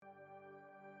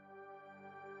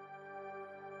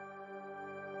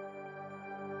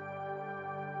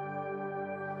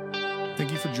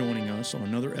for joining us on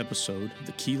another episode of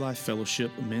the Key Life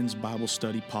Fellowship Men's Bible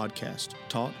Study Podcast,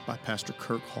 taught by Pastor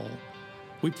Kirk Hall.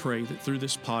 We pray that through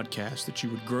this podcast that you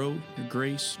would grow your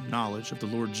grace, knowledge of the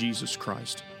Lord Jesus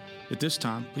Christ. At this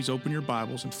time, please open your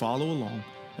Bibles and follow along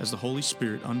as the Holy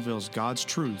Spirit unveils God's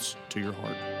truths to your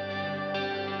heart.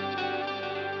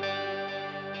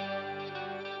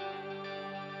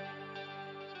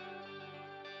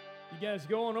 You guys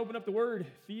go and open up the Word,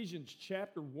 Ephesians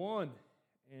chapter 1,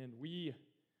 and we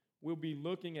will be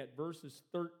looking at verses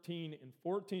 13 and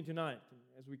 14 tonight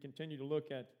as we continue to look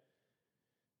at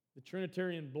the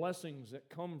Trinitarian blessings that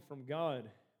come from God.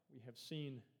 We have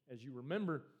seen, as you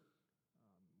remember,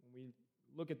 when we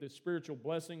look at the spiritual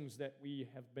blessings that we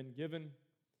have been given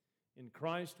in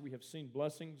Christ, we have seen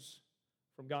blessings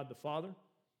from God the Father.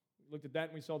 We looked at that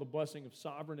and we saw the blessing of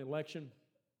sovereign election,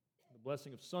 the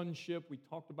blessing of sonship. We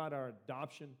talked about our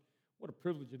adoption. What a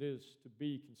privilege it is to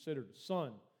be considered a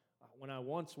son when I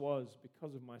once was,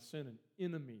 because of my sin, an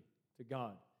enemy to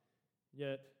God.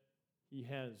 Yet He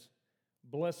has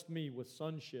blessed me with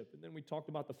sonship. And then we talked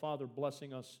about the Father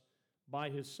blessing us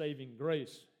by His saving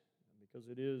grace, because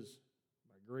it is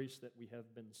by grace that we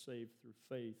have been saved through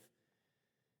faith.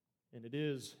 And it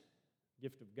is a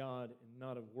gift of God and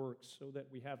not of works, so that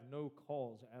we have no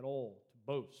cause at all to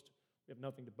boast. We have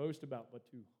nothing to boast about, but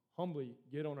to humbly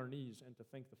get on our knees and to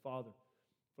thank the Father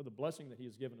for the blessing that He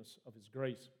has given us of His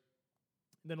grace.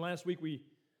 And then last week we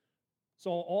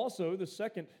saw also the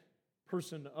second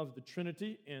person of the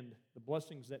Trinity and the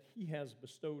blessings that He has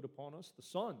bestowed upon us, the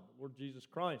Son, the Lord Jesus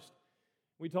Christ.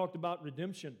 We talked about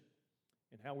redemption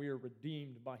and how we are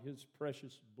redeemed by His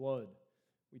precious blood.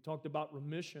 We talked about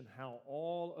remission, how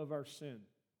all of our sin,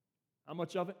 how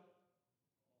much of it?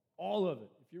 All of it.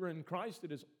 If you're in Christ,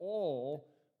 it has all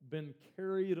been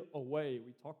carried away.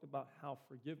 We talked about how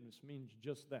forgiveness means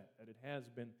just that it has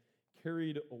been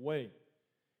carried away.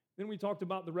 Then we talked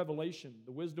about the revelation,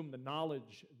 the wisdom, the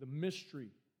knowledge, the mystery,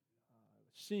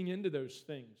 seeing into those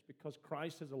things, because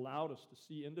Christ has allowed us to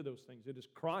see into those things. It is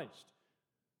Christ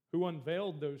who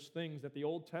unveiled those things that the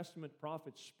Old Testament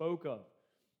prophets spoke of.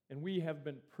 And we have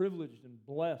been privileged and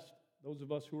blessed, those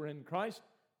of us who are in Christ,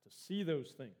 to see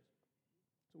those things.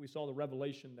 So we saw the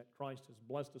revelation that Christ has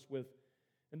blessed us with,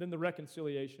 and then the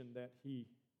reconciliation that He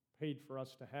paid for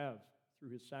us to have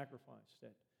through His sacrifice,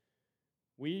 that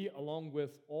we, along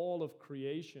with all of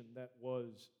creation that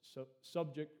was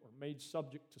subject or made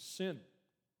subject to sin,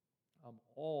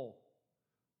 all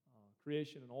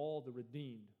creation and all the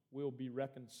redeemed will be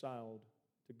reconciled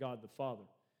to God the Father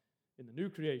in the new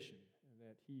creation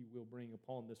that He will bring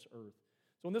upon this earth.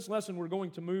 So in this lesson, we're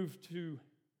going to move to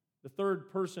the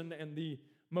third person and the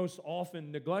most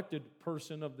often neglected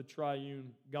person of the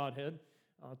triune Godhead,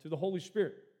 to the Holy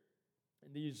Spirit.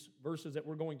 In these verses that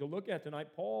we're going to look at tonight,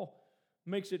 Paul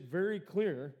makes it very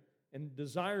clear and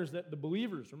desires that the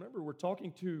believers, remember, we're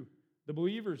talking to the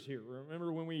believers here.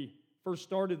 Remember when we first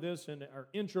started this in our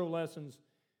intro lessons,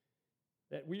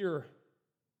 that we are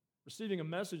receiving a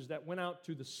message that went out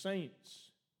to the saints,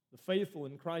 the faithful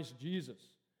in Christ Jesus.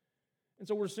 And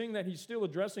so we're seeing that he's still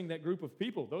addressing that group of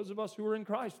people, those of us who are in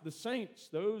Christ, the saints,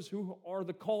 those who are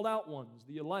the called out ones,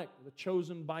 the elect, the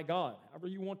chosen by God. However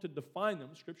you want to define them,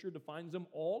 Scripture defines them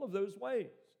all of those ways.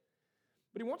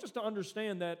 But he wants us to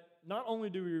understand that not only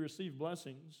do we receive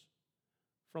blessings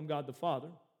from God the Father,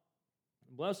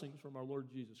 and blessings from our Lord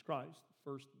Jesus Christ,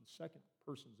 the first and second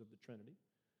persons of the Trinity,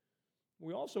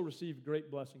 we also receive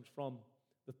great blessings from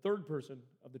the third person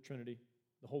of the Trinity,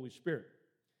 the Holy Spirit.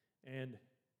 And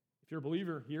if you're a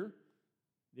believer here,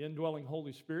 the indwelling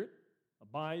Holy Spirit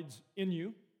abides in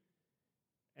you,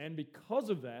 and because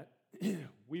of that,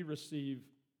 we receive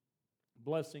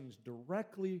blessings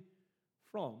directly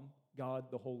from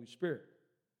God the Holy Spirit.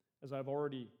 As I've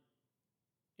already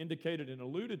indicated and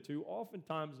alluded to,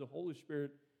 oftentimes the Holy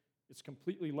Spirit is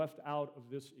completely left out of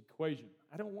this equation.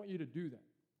 I don't want you to do that.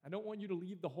 I don't want you to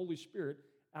leave the Holy Spirit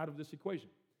out of this equation.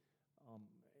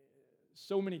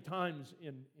 So many times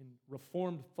in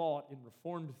Reformed thought, in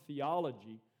Reformed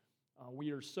theology,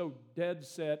 we are so dead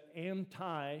set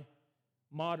anti-modern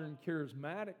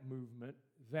charismatic movement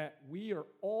that we are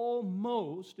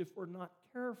almost, if we're not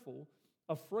careful,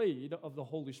 afraid of the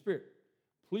Holy Spirit.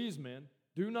 Please, men,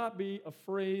 do not be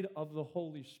afraid of the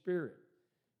Holy Spirit.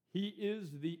 He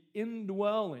is the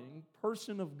indwelling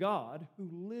person of God who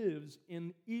lives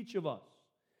in each of us.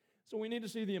 So we need to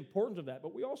see the importance of that,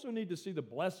 but we also need to see the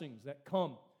blessings that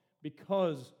come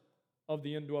because of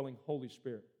the indwelling Holy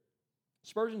Spirit.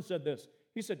 Spurgeon said this.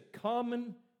 He said,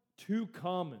 "Common to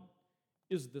common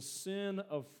is the sin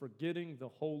of forgetting the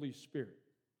Holy Spirit."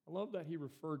 I love that he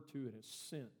referred to it as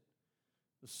sin.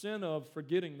 The sin of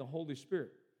forgetting the Holy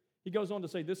Spirit. He goes on to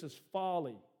say this is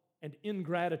folly and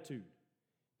ingratitude.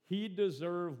 He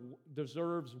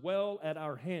deserves well at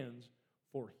our hands,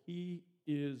 for he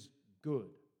is good,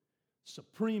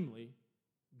 supremely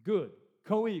good,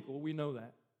 co-equal, we know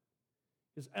that.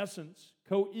 His essence,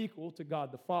 co-equal to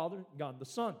God the Father, God the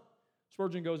Son.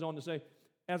 Spurgeon goes on to say,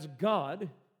 as God,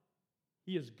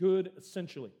 he is good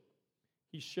essentially.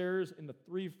 He shares in the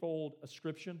threefold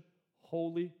ascription,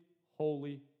 holy,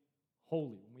 holy,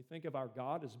 holy. When we think of our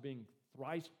God as being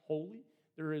thrice holy,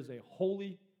 there is a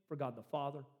holy for God the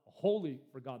Father, a holy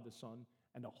for God the Son,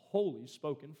 and a holy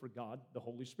spoken for God the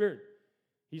Holy Spirit.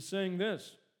 He's saying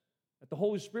this, that the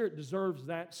Holy Spirit deserves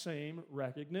that same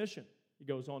recognition. He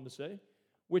goes on to say,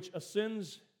 which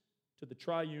ascends to the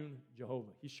triune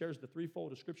Jehovah. He shares the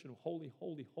threefold description of holy,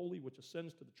 holy, holy, which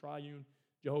ascends to the triune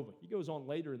Jehovah. He goes on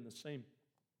later in the same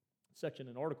section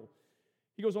and article.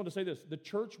 He goes on to say this, the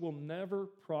church will never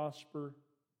prosper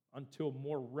until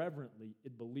more reverently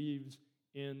it believes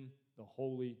in the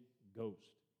Holy Ghost.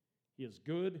 He is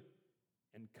good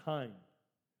and kind,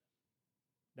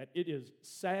 that it is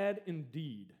sad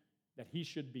indeed that he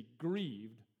should be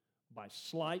grieved by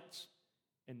slights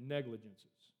and negligences.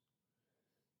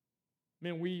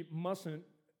 Man, we mustn't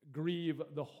grieve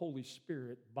the Holy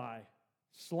Spirit by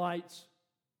slights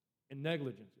and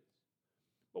negligences.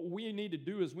 What we need to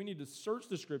do is we need to search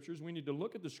the Scriptures, we need to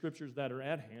look at the Scriptures that are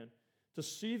at hand to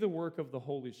see the work of the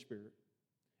Holy Spirit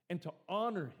and to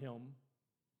honor him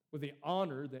with the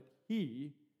honor that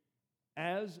he,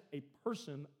 as a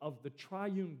person of the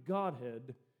triune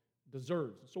Godhead,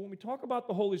 deserves. So when we talk about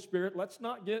the Holy Spirit, let's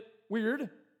not get weird,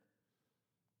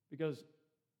 because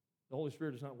the Holy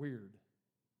Spirit is not weird.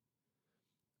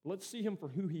 Let's see him for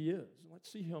who he is.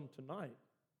 Let's see him tonight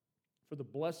for the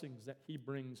blessings that he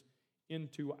brings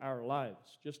into our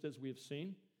lives, just as we have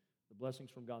seen the blessings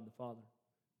from God the Father,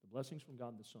 the blessings from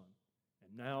God the Son,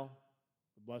 and now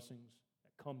the blessings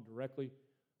that come directly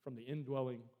from the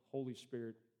indwelling Holy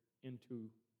Spirit into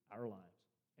our lives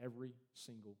every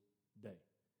single day.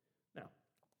 Now,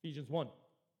 Ephesians 1,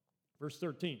 verse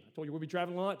 13. I told you we'll be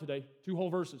traveling a lot today, 2 whole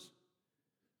verses.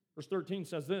 Verse 13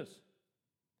 says this,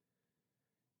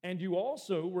 and you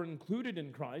also were included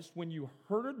in Christ when you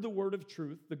heard the word of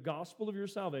truth, the gospel of your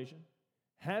salvation.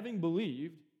 Having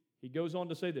believed, he goes on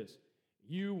to say this,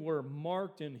 you were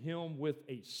marked in him with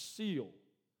a seal,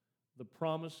 the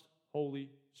promised Holy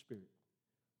Spirit,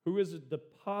 who is a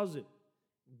deposit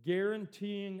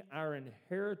guaranteeing our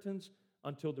inheritance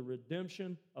until the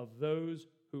redemption of those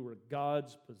who were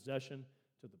God's possession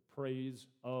to the praise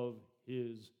of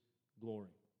his glory.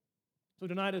 So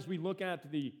tonight, as we look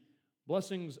at the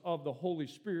blessings of the Holy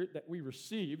Spirit that we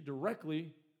receive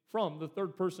directly from the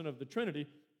third person of the Trinity,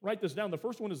 write this down. The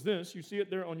first one is this. You see it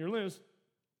there on your list.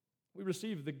 We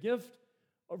receive the gift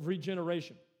of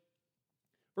regeneration.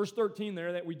 Verse 13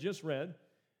 there that we just read,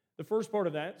 the first part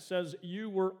of that says, you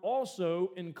were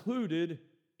also included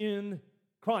in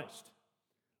Christ.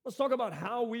 Let's talk about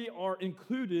how we are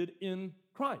included in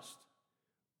Christ.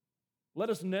 Let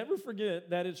us never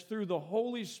forget that it's through the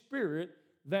Holy Spirit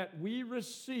that we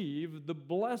receive the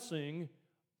blessing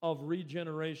of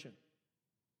regeneration.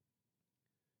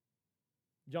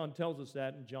 John tells us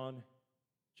that in John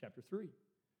chapter 3.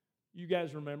 You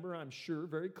guys remember, I'm sure,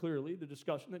 very clearly the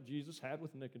discussion that Jesus had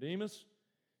with Nicodemus.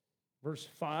 Verse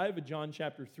 5 of John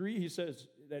chapter 3, he says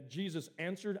that Jesus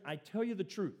answered, I tell you the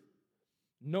truth.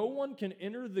 No one can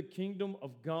enter the kingdom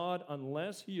of God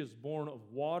unless he is born of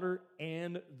water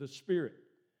and the Spirit.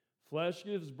 Flesh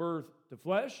gives birth to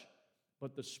flesh,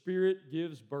 but the Spirit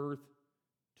gives birth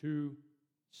to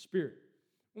spirit.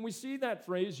 When we see that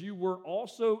phrase, you were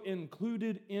also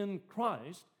included in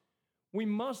Christ, we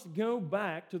must go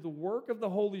back to the work of the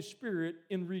Holy Spirit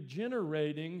in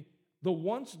regenerating the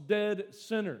once dead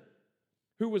sinner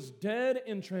who was dead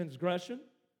in transgression,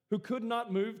 who could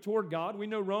not move toward God. We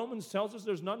know Romans tells us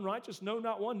there's none righteous, no,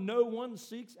 not one. No one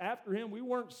seeks after him. We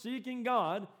weren't seeking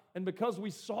God, and because we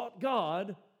sought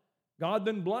God, God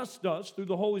then blessed us through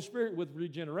the Holy Spirit with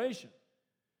regeneration.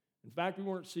 In fact, we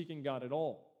weren't seeking God at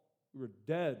all. We were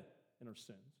dead in our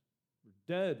sins. We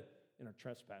were dead in our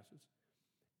trespasses.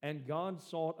 And God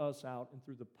sought us out, and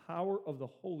through the power of the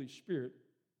Holy Spirit,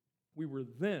 we were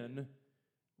then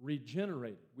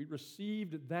regenerated. We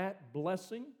received that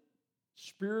blessing,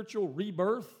 spiritual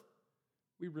rebirth.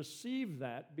 We received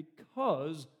that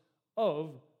because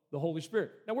of the Holy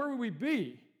Spirit. Now, where would we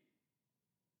be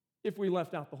if we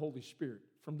left out the Holy Spirit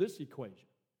from this equation?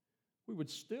 We would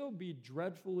still be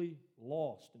dreadfully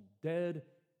lost and dead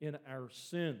in our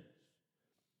sins.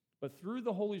 But through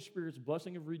the Holy Spirit's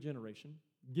blessing of regeneration,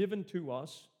 given to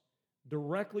us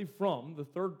directly from the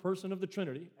third person of the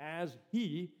Trinity, as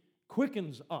he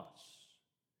quickens us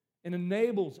and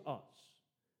enables us.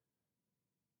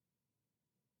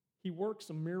 He works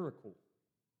a miracle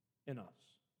in us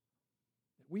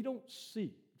that we don't see.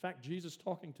 In fact, Jesus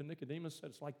talking to Nicodemus said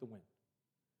it's like the wind.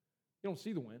 You don't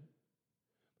see the wind,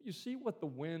 but you see what the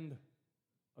wind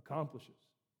accomplishes.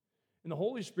 And the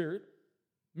Holy Spirit,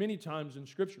 many times in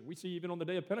Scripture, we see even on the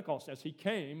day of Pentecost, as He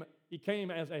came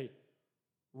as a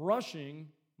rushing,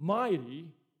 mighty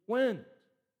wind.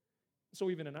 So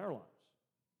even in our lives,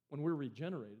 when we're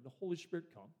regenerated, the Holy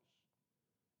Spirit comes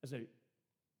as a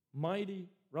mighty,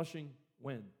 rushing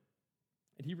wind,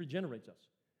 and He regenerates us.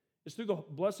 It's through the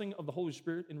blessing of the Holy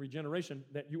Spirit in regeneration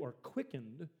that you are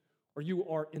quickened or you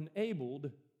are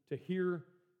enabled to hear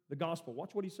the gospel.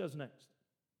 Watch what He says next.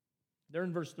 There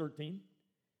in verse 13,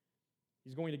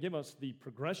 He's going to give us the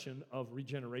progression of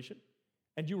regeneration.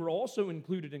 And you were also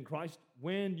included in Christ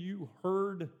when you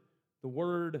heard the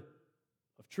word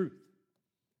of truth.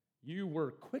 You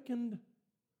were quickened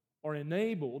or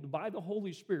enabled by the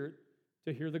Holy Spirit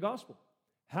to hear the gospel.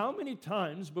 How many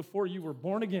times before you were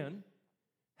born again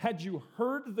had you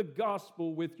heard the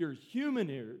gospel with your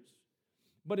human ears,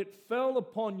 but it fell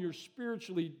upon your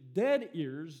spiritually dead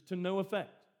ears to no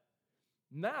effect?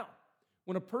 Now,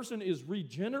 when a person is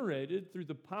regenerated through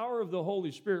the power of the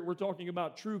Holy Spirit, we're talking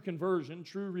about true conversion,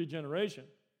 true regeneration,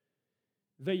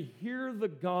 they hear the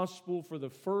gospel for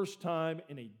the first time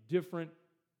in a different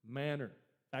manner.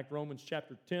 In fact, Romans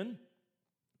chapter 10,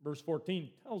 verse 14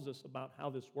 tells us about how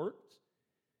this works.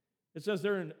 It says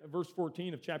there in verse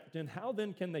 14 of chapter 10, how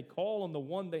then can they call on the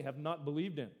one they have not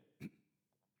believed in?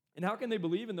 And how can they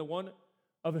believe in the one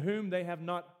of whom they have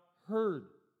not heard?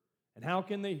 And how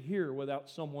can they hear without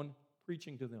someone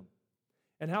preaching to them?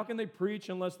 And how can they preach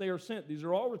unless they are sent? These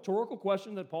are all rhetorical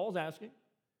questions that Paul's asking.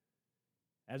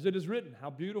 As it is written, how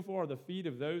beautiful are the feet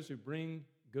of those who bring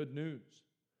good news.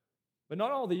 But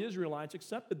not all the Israelites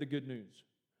accepted the good news.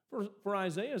 For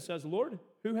Isaiah says, Lord,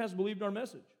 who has believed our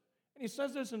message? And he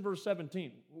says this in verse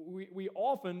 17. We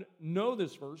often know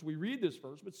this verse, we read this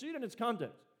verse, but see it in its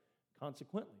context.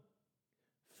 Consequently,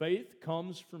 faith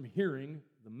comes from hearing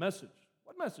the message.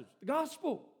 What message? The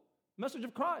gospel, the message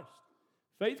of Christ.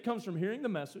 Faith comes from hearing the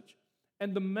message,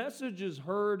 and the message is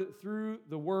heard through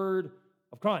the word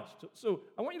of Christ. So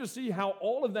I want you to see how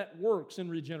all of that works in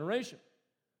regeneration.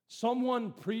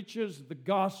 Someone preaches the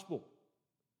gospel.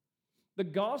 The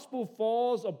gospel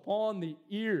falls upon the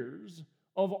ears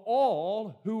of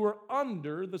all who are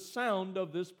under the sound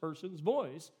of this person's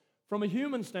voice from a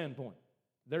human standpoint.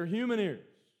 They're human ears.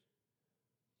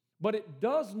 But it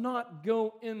does not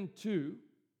go into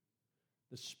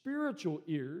the spiritual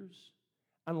ears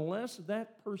unless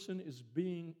that person is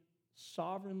being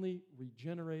sovereignly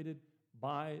regenerated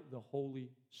by the Holy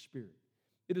Spirit.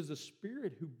 It is the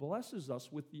Spirit who blesses us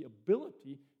with the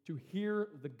ability to hear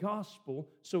the gospel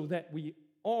so that we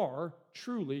are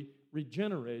truly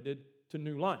regenerated to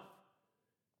new life.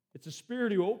 It's the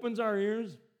Spirit who opens our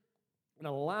ears and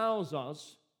allows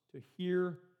us to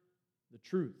hear the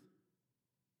truth.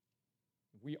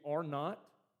 If we are not,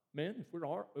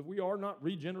 if we are not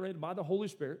regenerated by the Holy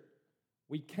Spirit,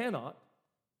 we cannot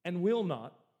and will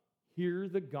not hear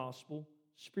the gospel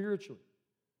spiritually.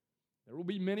 There will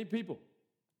be many people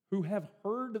who have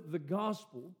heard the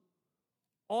gospel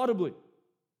audibly,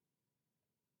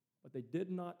 but they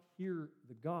did not hear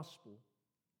the gospel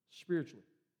spiritually.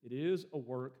 It is a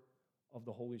work of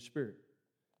the Holy Spirit.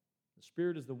 The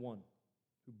Spirit is the one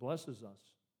who blesses us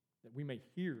that we may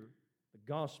hear the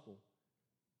gospel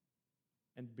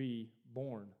and be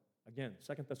born again.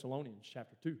 2 Thessalonians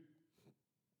chapter 2.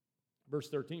 Verse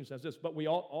 13 says this, but we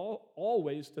ought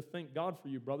always to thank God for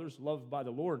you, brothers, loved by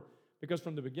the Lord, because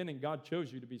from the beginning God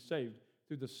chose you to be saved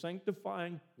through the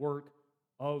sanctifying work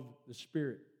of the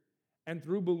Spirit and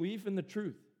through belief in the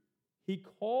truth. He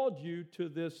called you to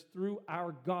this through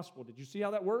our gospel. Did you see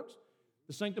how that works?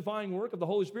 The sanctifying work of the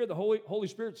Holy Spirit. The Holy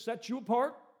Spirit set you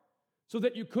apart so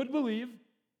that you could believe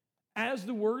as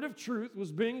the word of truth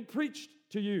was being preached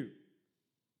to you.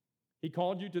 He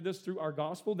called you to this through our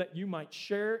gospel that you might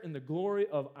share in the glory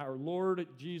of our Lord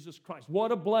Jesus Christ.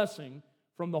 What a blessing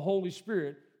from the Holy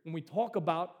Spirit when we talk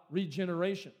about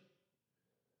regeneration.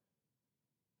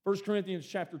 1 Corinthians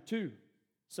chapter 2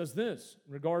 says this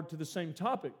in regard to the same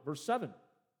topic, verse 7.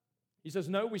 He says,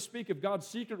 no, we speak of God's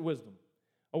secret wisdom,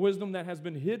 a wisdom that has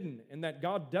been hidden and that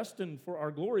God destined for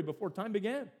our glory before time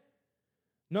began.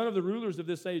 None of the rulers of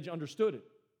this age understood it.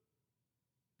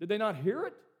 Did they not hear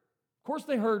it? Of course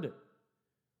they heard it.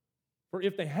 For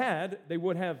if they had, they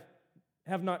would have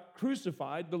not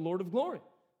crucified the Lord of glory.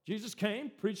 Jesus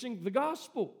came preaching the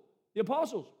gospel. The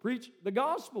apostles preached the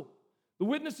gospel. The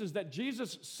witnesses that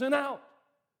Jesus sent out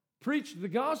preached the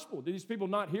gospel. Did these people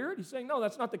not hear it? He's saying, no,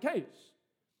 that's not the case.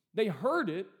 They heard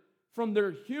it from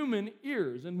their human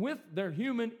ears, and with their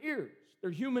human ears,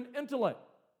 their human intellect.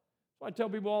 So I tell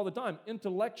people all the time,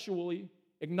 intellectually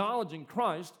acknowledging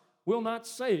Christ will not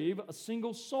save a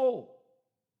single soul.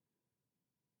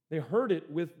 They heard it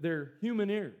with their human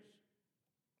ears,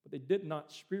 but they did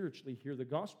not spiritually hear the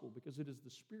gospel because it is the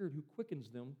Spirit who quickens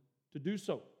them to do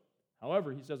so.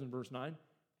 However, he says in verse 9,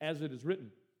 as it is written,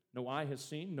 no eye has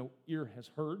seen, no ear has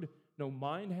heard, no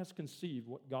mind has conceived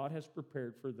what God has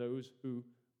prepared for those who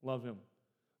love Him.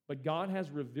 But God has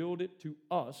revealed it to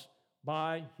us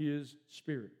by His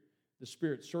Spirit. The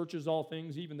Spirit searches all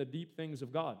things, even the deep things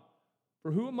of God.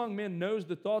 For who among men knows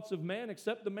the thoughts of man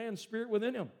except the man's spirit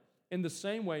within him? In the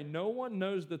same way, no one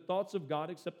knows the thoughts of God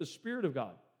except the Spirit of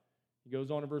God. He goes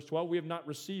on in verse 12, we have not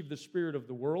received the spirit of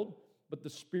the world, but the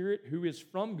Spirit who is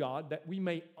from God, that we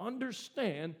may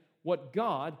understand what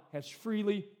God has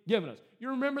freely given us. You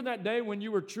remember that day when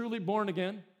you were truly born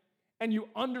again and you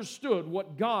understood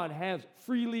what God has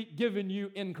freely given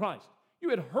you in Christ? You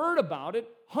had heard about it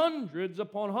hundreds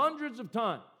upon hundreds of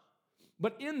times.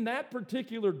 But in that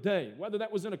particular day, whether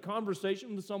that was in a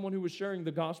conversation with someone who was sharing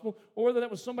the gospel, or whether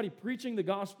that was somebody preaching the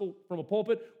gospel from a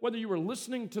pulpit, whether you were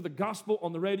listening to the gospel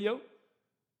on the radio,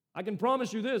 I can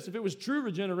promise you this, if it was true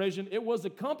regeneration, it was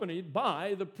accompanied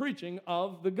by the preaching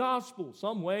of the gospel,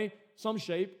 some way, some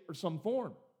shape, or some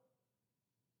form.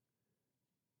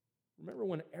 Remember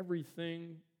when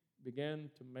everything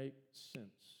began to make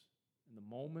sense in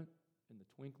the moment, in the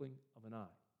twinkling of an eye.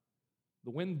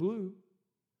 The wind blew,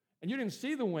 and you didn't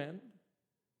see the wind,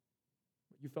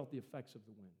 but you felt the effects of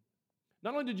the wind.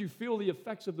 Not only did you feel the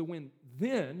effects of the wind,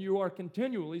 then you are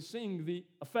continually seeing the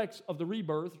effects of the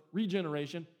rebirth,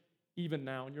 regeneration, even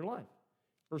now in your life.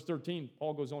 Verse 13,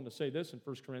 Paul goes on to say this in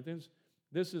 1 Corinthians,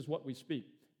 this is what we speak,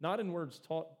 not in words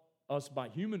taught us by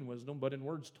human wisdom, but in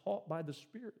words taught by the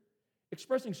Spirit,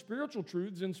 expressing spiritual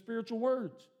truths in spiritual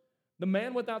words. The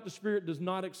man without the Spirit does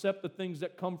not accept the things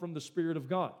that come from the Spirit of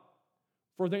God,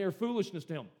 for they are foolishness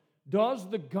to him. Does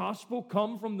the gospel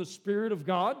come from the Spirit of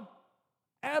God?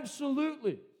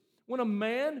 Absolutely. When a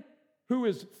man who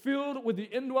is filled with the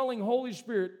indwelling Holy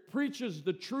Spirit preaches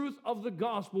the truth of the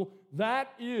gospel,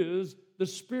 that is the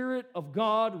Spirit of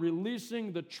God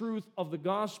releasing the truth of the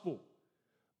gospel.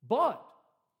 But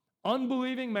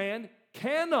unbelieving man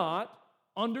cannot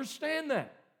understand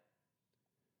that.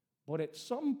 But at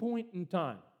some point in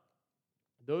time,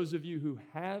 those of you who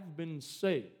have been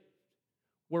saved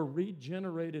were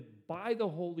regenerated by the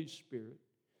Holy Spirit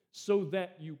so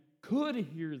that you could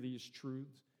hear these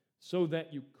truths, so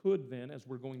that you could then, as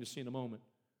we're going to see in a moment,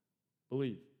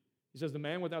 believe. He says, the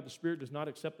man without the Spirit does not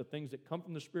accept the things that come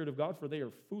from the Spirit of God, for they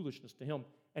are foolishness to him,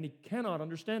 and he cannot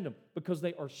understand them because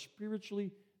they are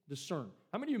spiritually discerned.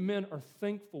 How many of you men are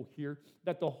thankful here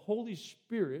that the Holy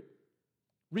Spirit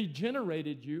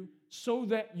regenerated you so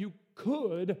that you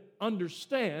could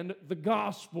understand the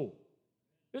gospel?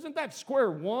 Isn't that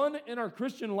square one in our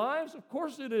Christian lives? Of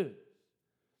course it is.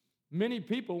 Many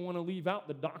people want to leave out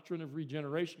the doctrine of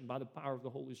regeneration by the power of the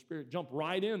Holy Spirit, jump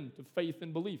right into faith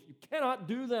and belief. You cannot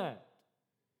do that.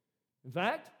 In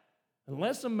fact,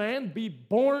 unless a man be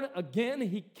born again,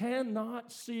 he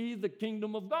cannot see the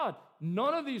kingdom of God.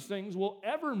 None of these things will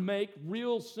ever make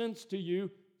real sense to you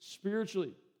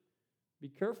spiritually. Be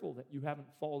careful that you haven't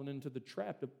fallen into the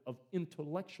trap of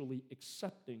intellectually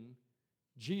accepting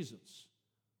Jesus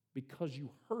because you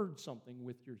heard something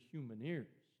with your human ears.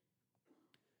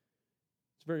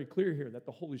 It's very clear here that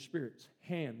the Holy Spirit's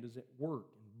hand is at work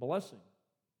in blessing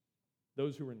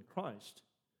those who are in Christ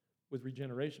with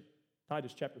regeneration.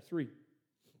 Titus chapter 3,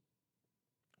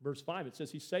 verse 5, it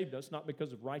says, He saved us not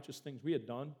because of righteous things we had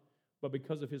done, but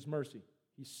because of His mercy.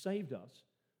 He saved us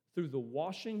through the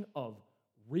washing of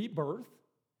rebirth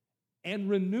and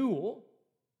renewal,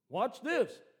 watch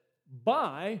this,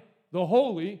 by the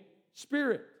Holy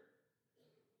Spirit.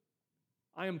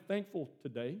 I am thankful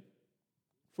today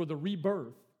for the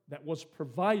rebirth that was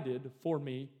provided for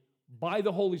me by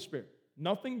the Holy Spirit.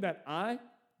 Nothing that I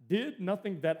did,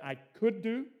 nothing that I could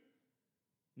do,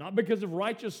 not because of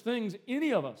righteous things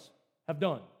any of us have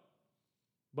done,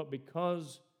 but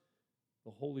because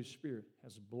the Holy Spirit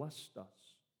has blessed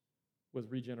us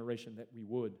with regeneration that we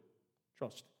would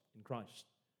trust in Christ.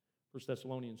 1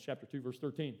 Thessalonians chapter 2, verse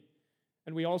 13.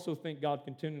 And we also thank God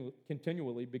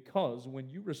continually because when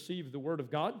you received the word of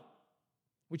God,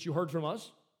 which you heard from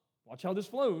us, watch how this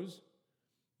flows,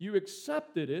 you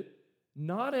accepted it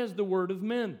not as the word of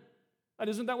men. And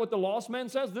isn't that what the lost man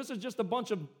says? This is just a bunch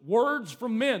of words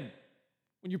from men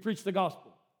when you preach the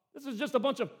gospel. This is just a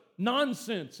bunch of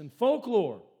nonsense and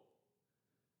folklore.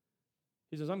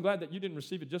 He says, I'm glad that you didn't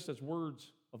receive it just as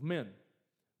words of men,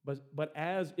 but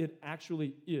as it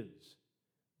actually is,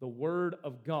 the Word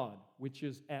of God, which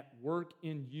is at work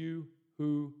in you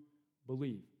who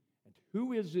believe. And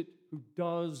who is it who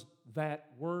does that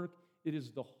work? It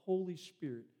is the Holy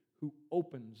Spirit who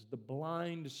opens the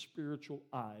blind spiritual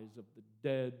eyes of the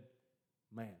dead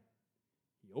man.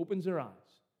 He opens their eyes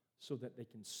so that they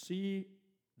can see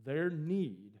their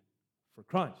need for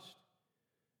Christ.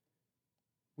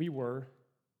 We were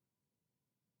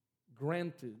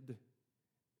granted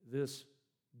this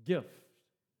gift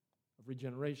of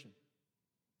regeneration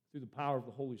through the power of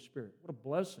the Holy Spirit. What a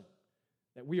blessing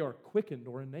that we are quickened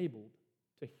or enabled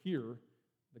to hear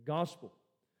the gospel.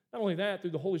 Not only that,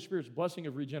 through the Holy Spirit's blessing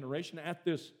of regeneration at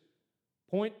this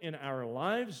point in our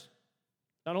lives,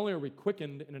 not only are we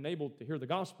quickened and enabled to hear the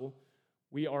gospel,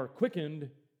 we are quickened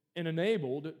and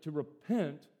enabled to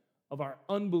repent of our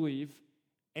unbelief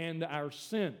and our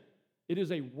sin. It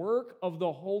is a work of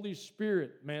the Holy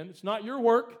Spirit, man. It's not your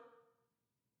work.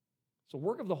 It's a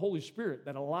work of the Holy Spirit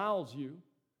that allows you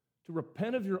to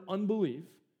repent of your unbelief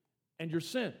and your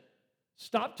sin.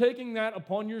 Stop taking that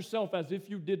upon yourself as if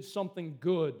you did something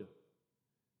good.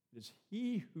 It is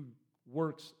He who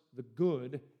works the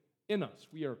good in us.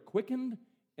 We are quickened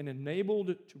and enabled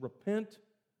to repent,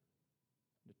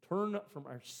 to turn from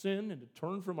our sin and to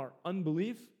turn from our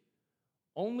unbelief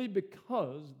only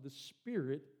because the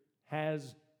Spirit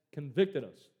has convicted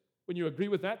us. When you agree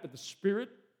with that the Spirit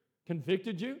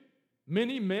convicted you?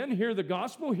 Many men hear the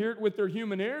gospel, hear it with their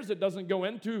human ears. It doesn't go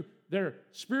into their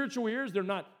spiritual ears. They're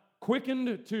not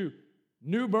quickened to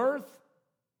new birth.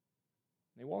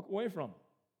 They walk away from it,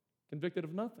 convicted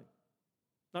of nothing,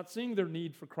 not seeing their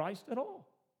need for Christ at all,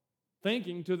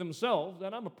 thinking to themselves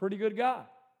that I'm a pretty good guy.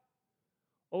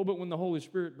 Oh, but when the Holy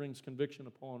Spirit brings conviction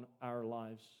upon our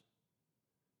lives,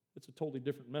 it's a totally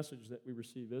different message that we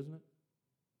receive, isn't it?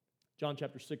 John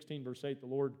chapter 16, verse 8, the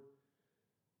Lord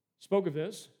spoke of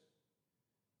this.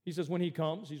 He says when He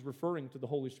comes, He's referring to the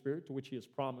Holy Spirit, to which He has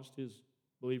promised His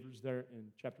believers there in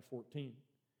chapter 14.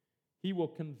 He will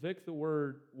convict the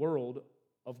world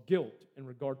of guilt in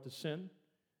regard to sin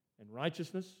and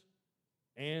righteousness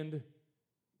and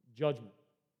judgment.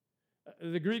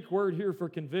 The Greek word here for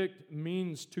convict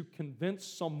means to convince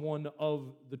someone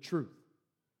of the truth.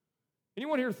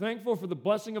 Anyone here thankful for the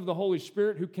blessing of the Holy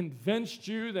Spirit who convinced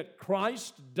you that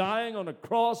Christ dying on a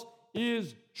cross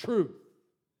is truth?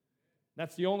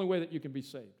 That's the only way that you can be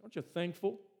saved. Aren't you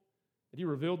thankful that He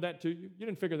revealed that to you? You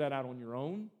didn't figure that out on your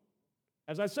own.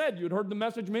 As I said, you had heard the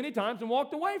message many times and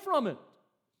walked away from it.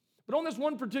 But on this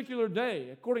one particular day,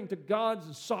 according to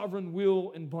God's sovereign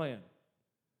will and plan,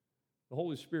 the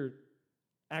Holy Spirit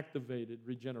activated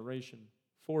regeneration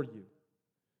for you,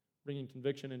 bringing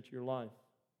conviction into your life,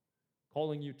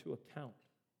 calling you to account,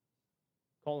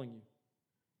 calling you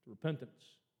to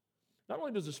repentance. Not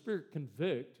only does the Spirit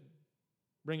convict,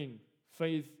 bringing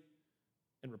faith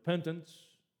and repentance,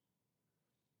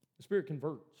 the Spirit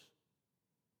converts.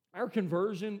 Our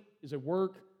conversion is a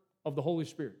work of the Holy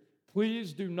Spirit.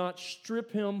 Please do not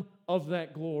strip Him of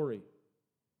that glory.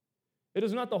 It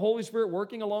is not the Holy Spirit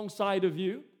working alongside of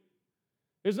you.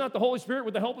 It is not the Holy Spirit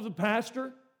with the help of the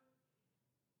pastor,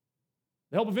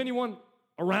 the help of anyone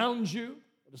around you,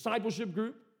 a discipleship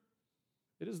group.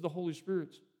 It is the Holy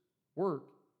Spirit's work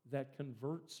that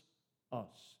converts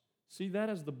us. See that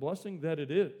as the blessing that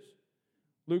it is.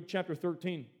 Luke chapter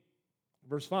 13,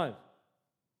 verse 5.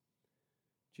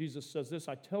 Jesus says this,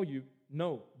 I tell you,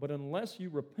 no, but unless you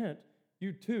repent,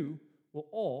 you too will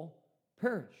all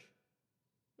perish.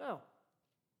 Now,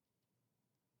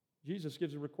 Jesus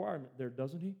gives a requirement there,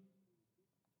 doesn't He?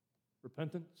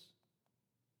 Repentance.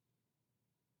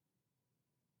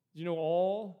 You know,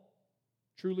 all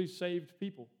truly saved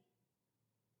people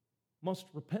must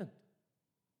repent.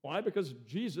 Why? Because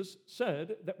Jesus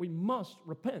said that we must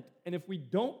repent. And if we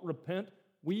don't repent,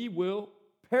 we will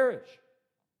perish.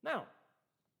 Now,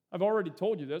 I've already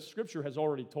told you this. Scripture has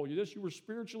already told you this. You were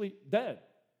spiritually dead.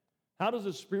 How does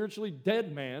a spiritually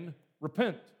dead man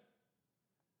repent?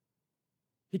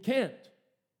 He can't.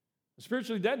 A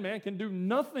spiritually dead man can do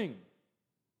nothing.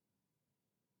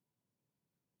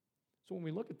 So when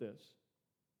we look at this,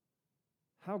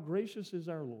 how gracious is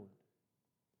our Lord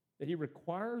that He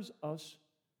requires us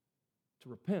to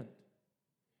repent,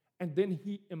 and then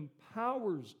He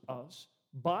empowers us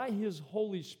by His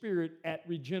Holy Spirit at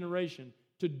regeneration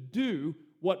to do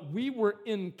what we were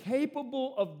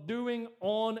incapable of doing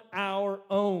on our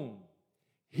own.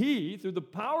 He, through the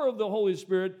power of the Holy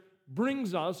Spirit,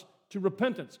 brings us to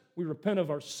repentance. We repent of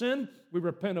our sin, we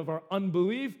repent of our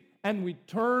unbelief, and we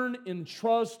turn in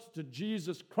trust to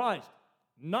Jesus Christ.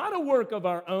 Not a work of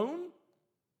our own,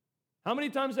 How many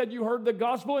times had you heard the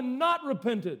gospel and not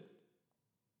repented?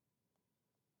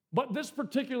 But this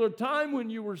particular time when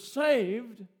you were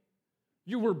saved,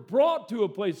 you were brought to a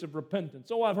place of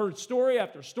repentance. Oh, I've heard story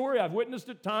after story. I've witnessed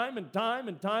it time and time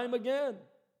and time again.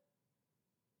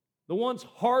 The once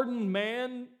hardened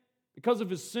man, because of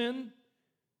his sin,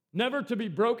 never to be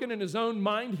broken in his own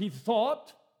mind, he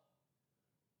thought,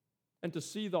 and to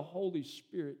see the Holy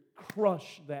Spirit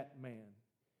crush that man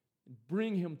and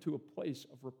bring him to a place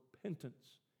of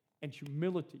repentance and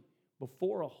humility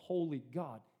before a holy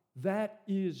God. That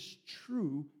is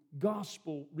true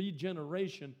gospel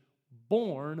regeneration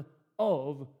born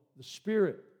of the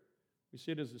Spirit. We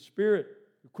see it as the Spirit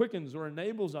who quickens or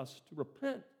enables us to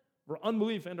repent of our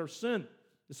unbelief and our sin.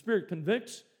 The Spirit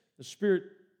convicts, the Spirit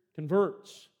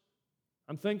converts.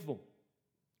 I'm thankful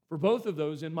for both of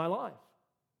those in my life.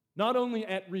 Not only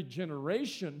at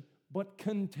regeneration, but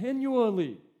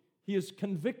continually. He is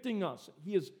convicting us.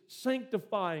 He is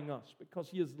sanctifying us because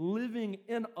He is living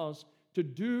in us to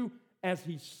do as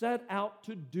He set out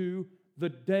to do the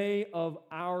day of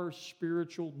our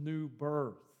spiritual new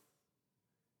birth.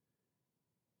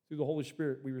 Through the Holy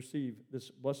Spirit, we receive this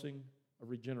blessing of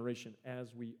regeneration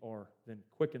as we are then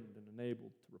quickened and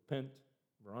enabled to repent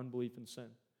of our unbelief and sin.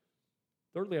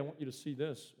 Thirdly, I want you to see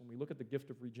this when we look at the gift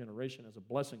of regeneration as a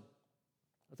blessing.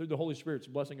 Through the Holy Spirit's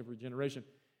blessing of regeneration,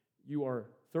 you are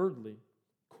thirdly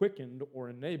quickened or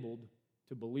enabled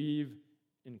to believe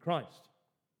in Christ.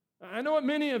 I know what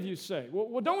many of you say.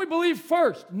 Well, don't we believe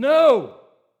first? No.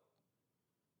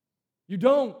 You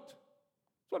don't.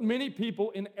 That's what many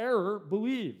people in error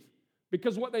believe.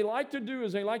 Because what they like to do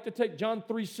is they like to take John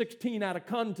 3:16 out of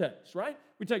context, right?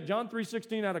 We take John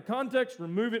 3:16 out of context,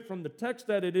 remove it from the text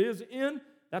that it is in.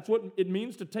 That's what it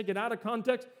means to take it out of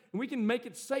context. And we can make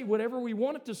it say whatever we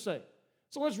want it to say.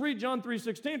 So let's read John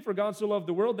 3:16. For God so loved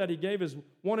the world that He gave His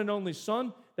one and only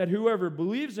Son, that whoever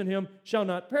believes in Him shall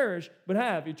not perish, but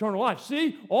have eternal life.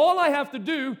 See, all I have to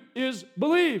do is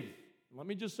believe. Let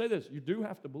me just say this. You do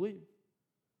have to believe,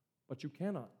 but you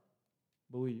cannot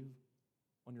believe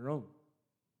on your own.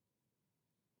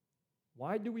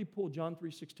 Why do we pull John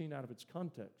 3:16 out of its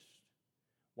context?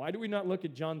 Why do we not look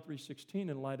at John 3:16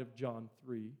 in light of John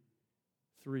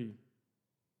 3:3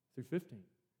 through 15?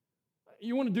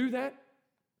 You want to do that?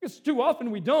 Because too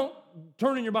often we don't.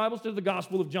 Turn in your Bibles to the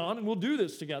Gospel of John, and we'll do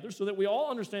this together so that we all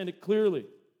understand it clearly.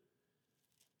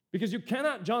 Because you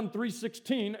cannot John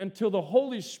 3:16 until the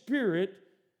Holy Spirit,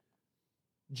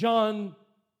 John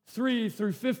 3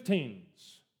 through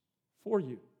 15's for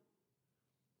you.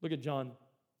 Look at John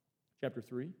chapter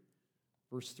 3,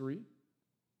 verse 3.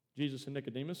 Jesus and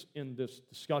Nicodemus in this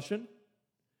discussion.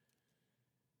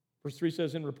 Verse 3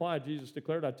 says, in reply, Jesus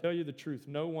declared, I tell you the truth,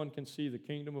 no one can see the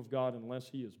kingdom of God unless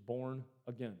he is born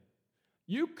again.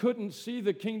 You couldn't see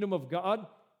the kingdom of God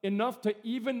enough to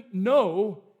even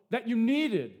know that you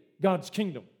needed God's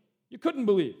kingdom. You couldn't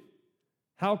believe.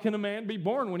 How can a man be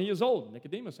born when he is old?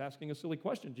 Nicodemus asking a silly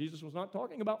question. Jesus was not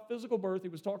talking about physical birth. He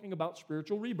was talking about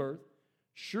spiritual rebirth.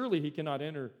 Surely he cannot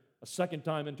enter a second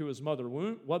time into his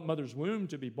mother's womb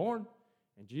to be born.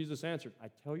 And Jesus answered, I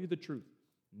tell you the truth.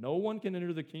 No one can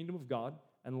enter the kingdom of God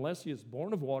unless he is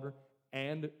born of water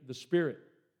and the Spirit.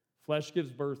 Flesh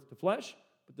gives birth to flesh,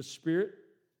 but the Spirit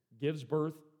gives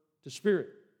birth to spirit.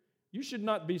 You should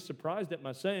not be surprised at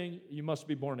my saying, you must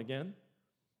be born again.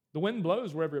 The wind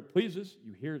blows wherever it pleases.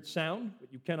 You hear its sound,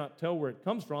 but you cannot tell where it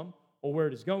comes from or where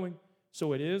it is going.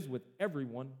 So it is with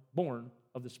everyone born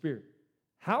of the Spirit.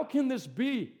 How can this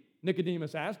be?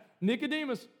 Nicodemus asked.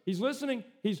 Nicodemus, he's listening.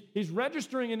 He's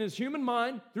registering in his human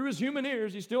mind, through his human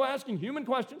ears. He's still asking human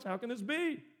questions. How can this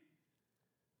be?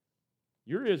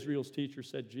 You're Israel's teacher,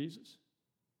 said Jesus,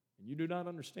 and you do not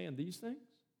understand these things?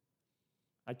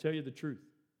 I tell you the truth.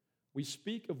 We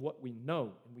speak of what we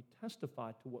know, and we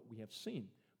testify to what we have seen.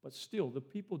 But still, the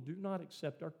people do not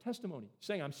accept our testimony.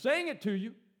 Saying, I'm saying it to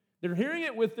you. They're hearing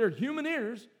it with their human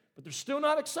ears, but they're still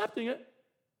not accepting it.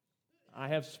 I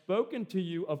have spoken to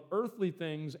you of earthly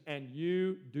things, and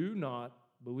you do not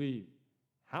believe.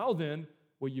 How then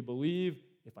will you believe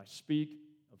if I speak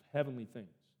of heavenly things?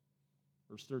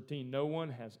 Verse 13, no one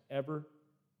has ever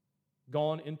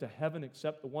gone into heaven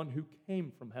except the one who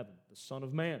came from heaven, the Son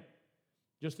of Man.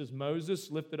 Just as Moses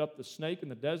lifted up the snake in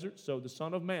the desert, so the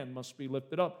Son of Man must be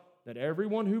lifted up, that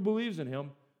everyone who believes in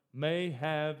him may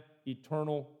have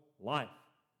eternal life.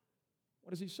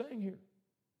 What is he saying here?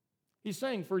 He's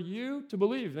saying for you to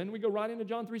believe, then we go right into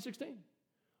John 3:16.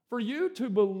 For you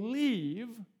to believe,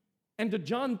 and to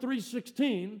John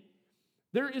 3:16,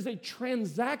 there is a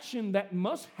transaction that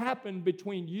must happen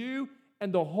between you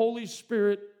and the Holy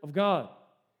Spirit of God.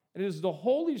 And it is the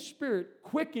Holy Spirit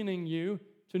quickening you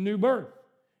to new birth.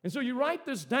 And so you write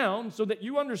this down so that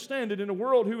you understand it in a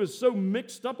world who is so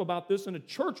mixed up about this, in a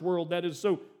church world that is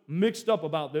so mixed up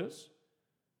about this.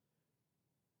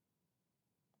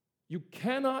 You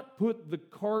cannot put the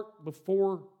cart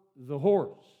before the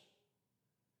horse.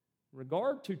 In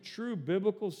regard to true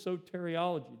biblical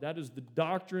soteriology, that is the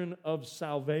doctrine of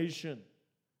salvation.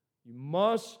 You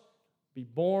must be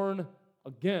born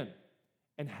again.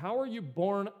 And how are you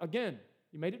born again?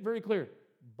 You made it very clear.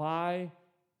 By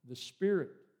the Spirit.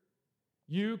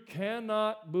 You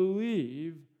cannot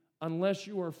believe unless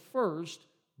you are first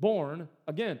born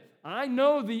again. I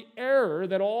know the error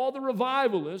that all the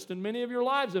revivalists in many of your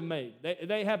lives have made.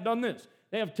 They have done this.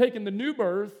 They have taken the new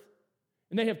birth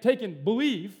and they have taken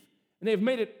belief and they have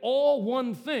made it all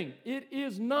one thing. It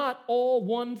is not all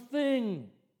one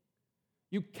thing.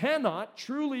 You cannot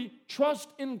truly trust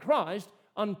in Christ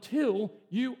until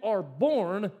you are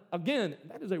born again.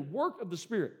 That is a work of the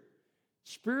Spirit.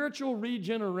 Spiritual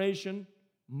regeneration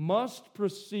must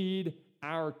precede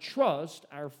our trust,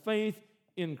 our faith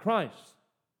in Christ.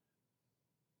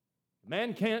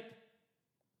 Man can't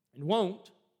and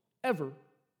won't ever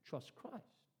trust Christ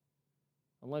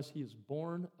unless he is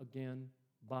born again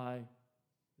by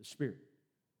the Spirit.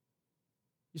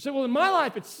 You say, well, in my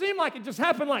life, it seemed like it just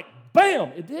happened like, bam,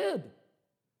 it did.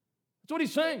 That's what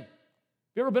he's saying. Have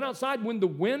you ever been outside when the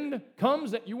wind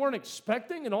comes that you weren't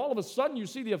expecting and all of a sudden you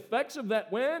see the effects of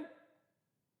that wind?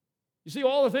 You see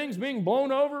all the things being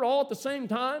blown over all at the same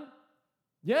time?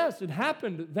 Yes, it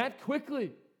happened that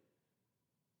quickly.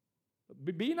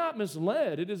 But be not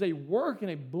misled. It is a work and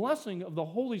a blessing of the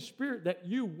Holy Spirit that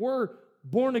you were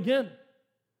born again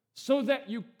so that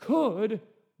you could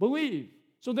believe,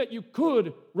 so that you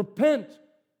could repent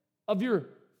of your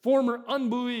former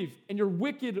unbelief and your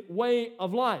wicked way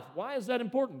of life. Why is that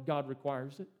important? God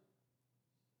requires it.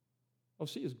 Oh,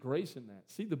 see His grace in that.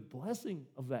 See the blessing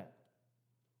of that.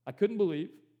 I couldn't believe,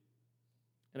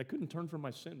 and I couldn't turn from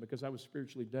my sin because I was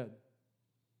spiritually dead.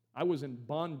 I was in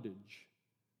bondage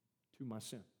to my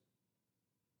sin.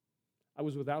 I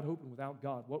was without hope and without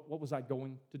God. What was I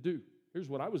going to do? Here's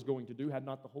what I was going to do had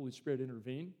not the Holy Spirit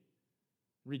intervened,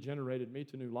 regenerated me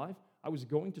to new life. I was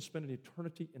going to spend an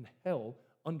eternity in hell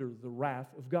under the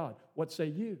wrath of God. What say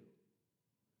you?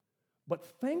 But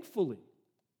thankfully,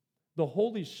 the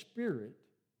Holy Spirit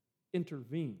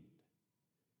intervened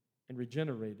and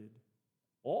regenerated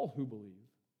all who believe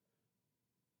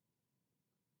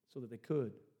so that they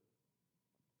could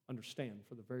understand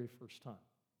for the very first time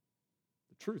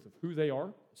the truth of who they are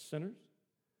as sinners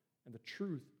and the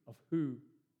truth of who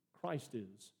Christ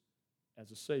is as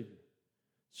a Savior.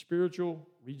 Spiritual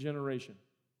regeneration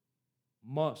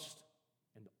must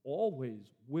and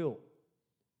always will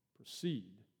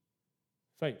precede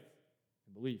faith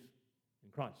and belief in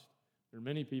Christ. There are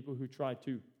many people who try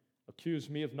to accuse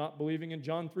me of not believing in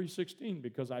John 3:16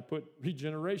 because I put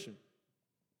regeneration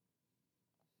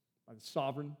by the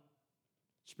sovereign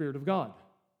Spirit of God.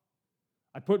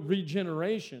 I put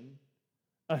regeneration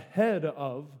ahead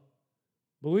of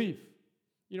belief.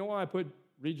 You know why I put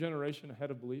regeneration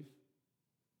ahead of belief?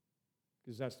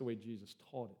 Because that's the way Jesus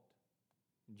taught it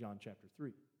in John chapter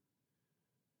 3.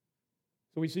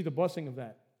 So we see the blessing of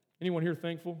that. Anyone here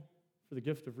thankful for the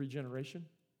gift of regeneration?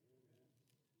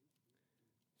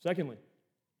 Secondly,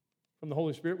 from the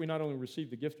Holy Spirit, we not only receive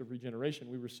the gift of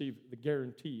regeneration, we receive the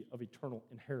guarantee of eternal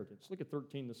inheritance. Look at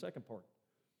 13, the second part.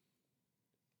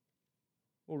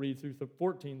 We'll read through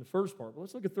 14, the first part. But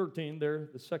let's look at 13 there,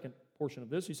 the second portion of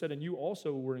this. He said, and you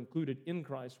also were included in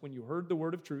Christ when you heard the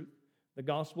word of truth, the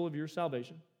gospel of your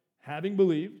salvation. Having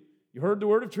believed, you heard the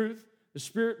word of truth, the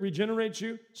Spirit regenerates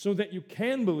you so that you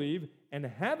can believe, and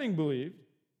having believed,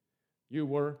 you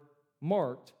were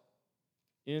marked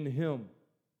in Him.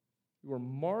 You were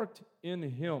marked in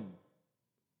Him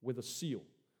with a seal.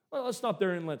 Well, let's stop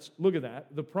there and let's look at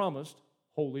that. The promised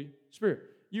Holy Spirit.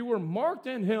 You were marked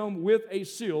in Him with a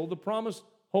seal, the promised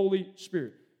Holy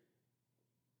Spirit.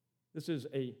 This is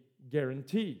a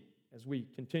guarantee as we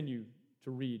continue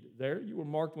to read there. You were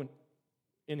marked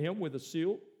in Him with a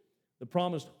seal, the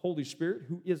promised Holy Spirit,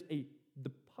 who is a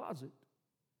deposit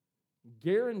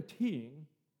guaranteeing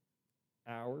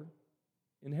our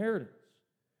inheritance.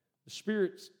 The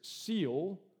Spirit's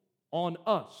seal on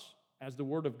us, as the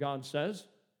Word of God says,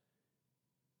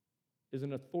 is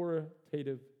an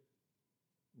authoritative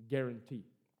guarantee.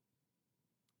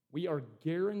 We are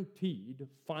guaranteed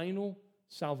final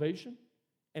salvation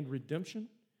and redemption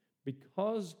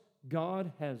because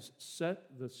God has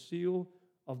set the seal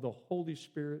of the Holy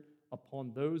Spirit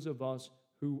upon those of us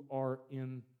who are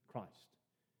in Christ.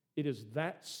 It is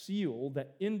that seal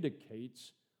that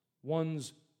indicates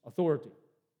one's authority.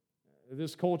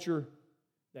 This culture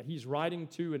that he's writing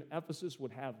to in Ephesus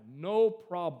would have no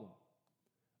problem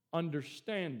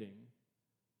understanding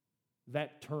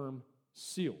that term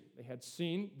seal. They had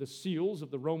seen the seals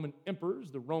of the Roman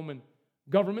emperors, the Roman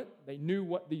government. They knew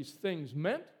what these things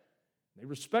meant. They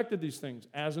respected these things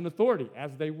as an authority,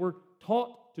 as they were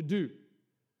taught to do.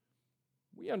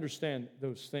 We understand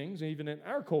those things, even in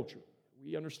our culture.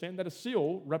 We understand that a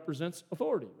seal represents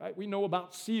authority, right? We know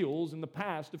about seals in the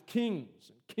past of kings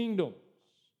and kingdoms.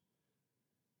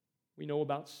 We know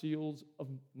about seals of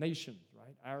nations,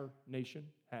 right? Our nation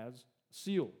has a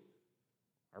seal.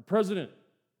 Our president,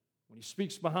 when he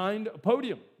speaks behind a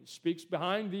podium, he speaks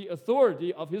behind the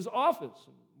authority of his office.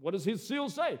 What does his seal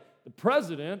say? The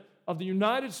President of the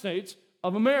United States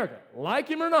of America. Like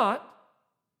him or not,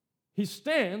 he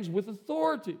stands with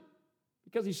authority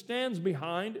because he stands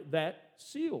behind that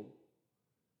seal.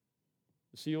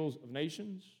 The seals of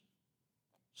nations,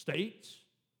 states,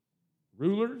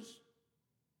 rulers,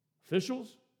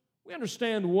 officials. We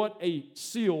understand what a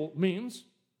seal means.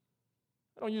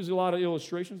 I don't use a lot of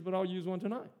illustrations, but I'll use one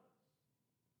tonight.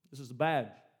 This is a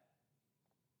badge.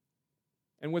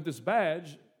 And with this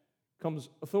badge comes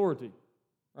authority,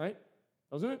 right?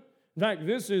 Doesn't it? In fact,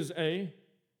 this is a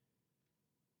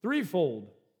threefold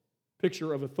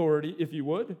picture of authority, if you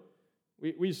would.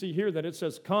 We see here that it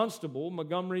says Constable,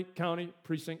 Montgomery County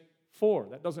Precinct 4.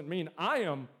 That doesn't mean I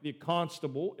am the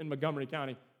constable in Montgomery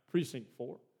County Precinct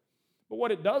 4. But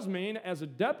what it does mean as a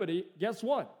deputy, guess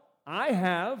what? I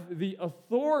have the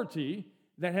authority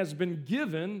that has been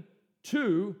given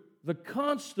to the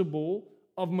constable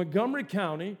of Montgomery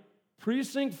County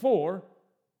Precinct 4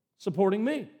 supporting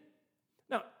me.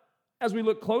 Now, as we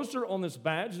look closer on this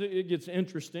badge, it gets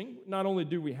interesting. Not only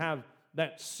do we have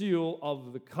that seal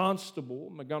of the constable,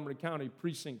 Montgomery County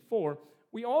Precinct 4,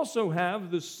 we also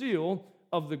have the seal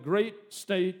of the great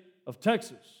state of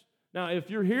Texas. Now, if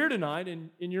you're here tonight and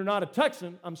you're not a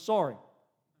Texan, I'm sorry.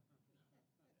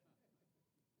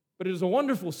 But it is a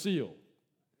wonderful seal,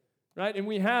 right? And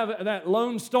we have that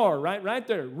lone star right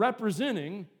there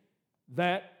representing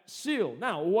that seal.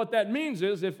 Now, what that means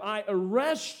is if I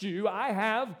arrest you, I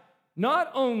have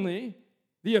not only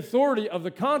the authority of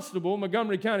the constable,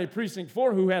 Montgomery County Precinct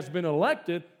 4, who has been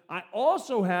elected, I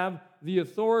also have the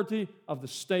authority of the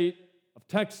state of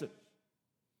Texas.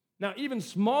 Now, even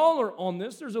smaller on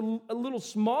this, there's a little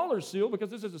smaller seal because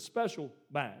this is a special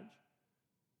badge.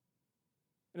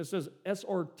 And it says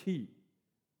SRT.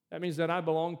 That means that I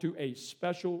belong to a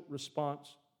special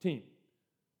response team.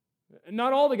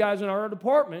 Not all the guys in our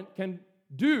department can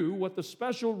do what the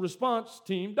special response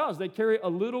team does. They carry a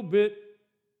little bit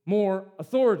more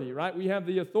authority, right? We have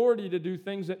the authority to do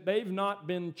things that they've not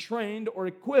been trained or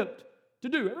equipped to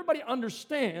do. Everybody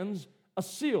understands a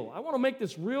seal. I want to make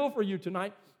this real for you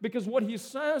tonight because what he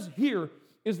says here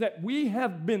is that we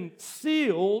have been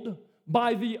sealed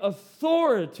by the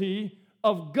authority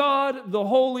of God the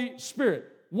Holy Spirit.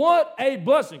 What a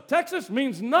blessing. Texas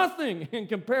means nothing in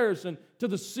comparison to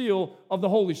the seal of the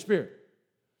Holy Spirit.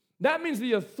 That means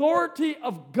the authority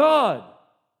of God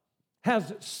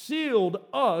has sealed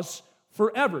us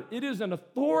forever. It is an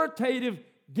authoritative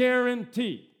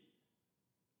guarantee.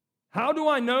 How do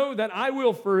I know that I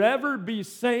will forever be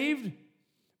saved?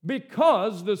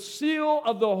 Because the seal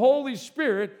of the Holy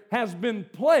Spirit has been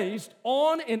placed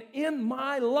on and in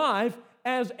my life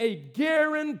as a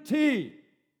guarantee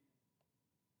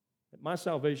that my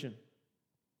salvation,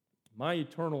 my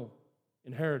eternal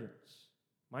inheritance,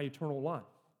 my eternal life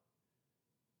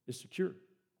is secure.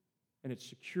 And it's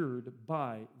secured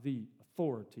by the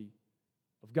authority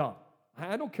of God.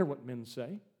 I don't care what men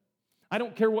say. I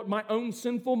don't care what my own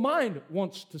sinful mind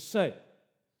wants to say.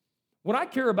 What I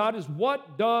care about is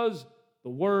what does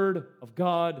the Word of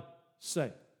God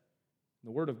say? The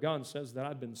Word of God says that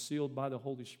I've been sealed by the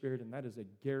Holy Spirit, and that is a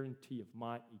guarantee of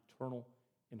my eternal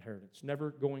inheritance. Never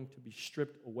going to be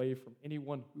stripped away from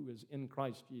anyone who is in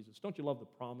Christ Jesus. Don't you love the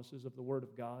promises of the Word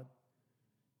of God?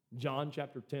 John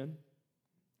chapter 10.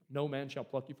 No man shall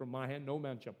pluck you from my hand. No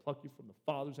man shall pluck you from the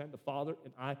Father's hand. The Father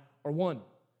and I are one.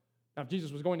 Now, if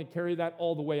Jesus was going to carry that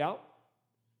all the way out,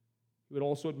 he would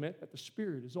also admit that the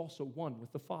Spirit is also one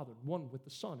with the Father, one with the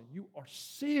Son. And you are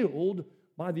sealed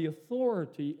by the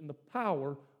authority and the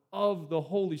power of the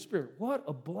Holy Spirit. What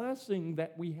a blessing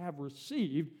that we have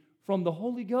received from the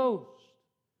Holy Ghost.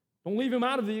 Don't leave him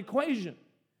out of the equation.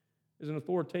 There's an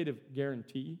authoritative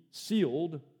guarantee,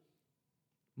 sealed,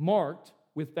 marked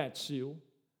with that seal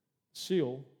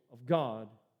of God,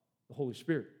 the Holy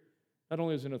Spirit. Not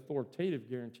only is it an authoritative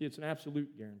guarantee, it's an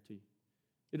absolute guarantee.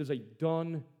 It is a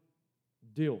done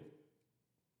deal.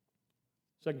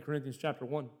 2 Corinthians chapter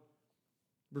 1,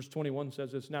 Verse 21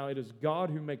 says this, "Now it is God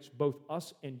who makes both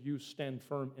us and you stand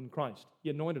firm in Christ. He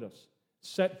anointed us,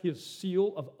 set His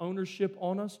seal of ownership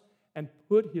on us, and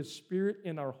put His Spirit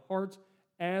in our hearts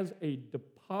as a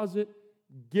deposit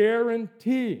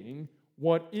guaranteeing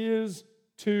what is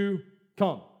to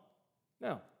come."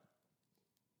 Now,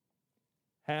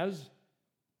 has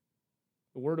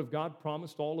the Word of God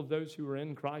promised all of those who are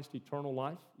in Christ eternal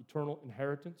life, eternal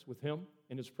inheritance with Him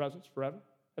in His presence forever?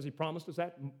 Has He promised us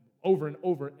that over and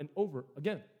over and over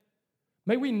again?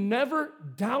 May we never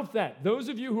doubt that. Those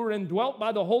of you who are indwelt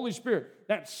by the Holy Spirit,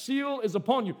 that seal is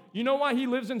upon you. You know why He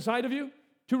lives inside of you?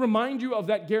 To remind you of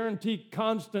that guarantee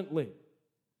constantly.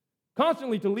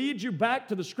 Constantly to lead you back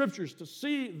to the Scriptures, to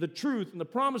see the truth and the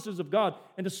promises of God,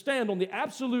 and to stand on the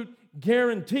absolute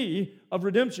guarantee of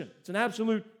redemption. It's an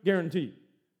absolute guarantee.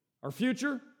 Our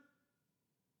future,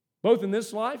 both in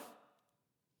this life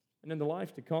and in the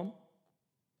life to come,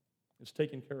 is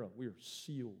taken care of. We are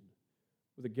sealed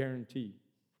with a guarantee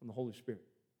from the Holy Spirit.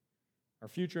 Our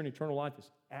future and eternal life is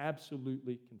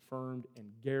absolutely confirmed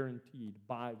and guaranteed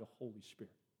by the Holy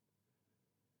Spirit.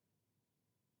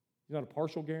 It's not a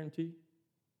partial guarantee,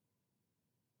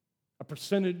 a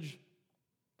percentage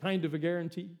kind of a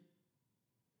guarantee.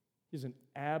 It's an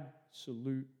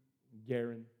absolute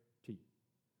guarantee.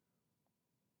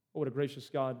 Oh, what a gracious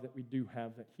God that we do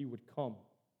have, that He would come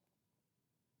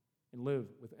and live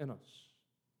within us,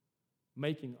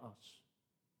 making us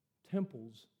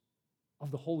temples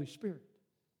of the Holy Spirit.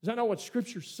 Is that not what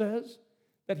Scripture says?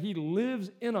 That He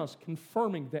lives in us,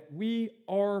 confirming that we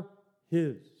are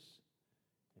His.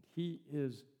 He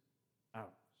is ours.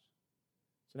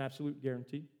 It's an absolute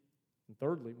guarantee. And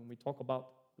thirdly, when we talk about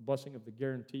the blessing of the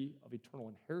guarantee of eternal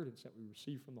inheritance that we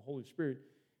receive from the Holy Spirit,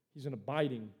 He's an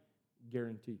abiding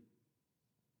guarantee.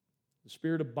 The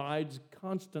Spirit abides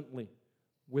constantly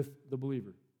with the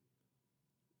believer.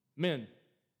 Men,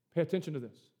 pay attention to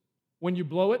this. When you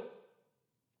blow it,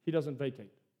 He doesn't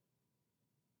vacate.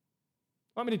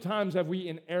 How many times have we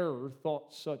in error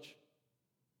thought such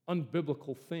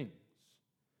unbiblical things?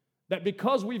 That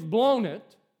because we've blown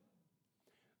it,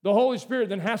 the Holy Spirit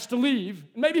then has to leave.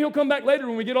 Maybe He'll come back later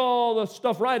when we get all the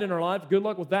stuff right in our life. Good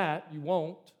luck with that. You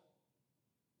won't.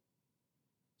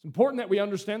 It's important that we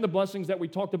understand the blessings that we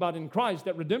talked about in Christ,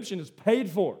 that redemption is paid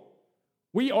for.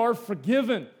 We are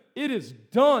forgiven. It is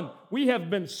done. We have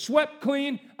been swept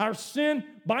clean. Our sin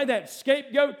by that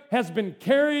scapegoat has been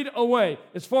carried away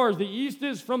as far as the east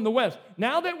is from the west.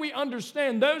 Now that we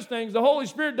understand those things, the Holy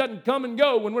Spirit doesn't come and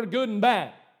go when we're good and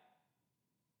bad.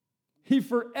 He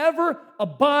forever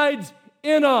abides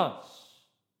in us,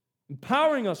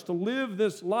 empowering us to live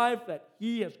this life that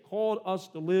He has called us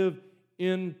to live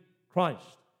in Christ.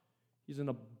 He's an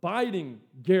abiding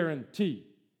guarantee.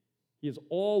 He is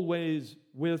always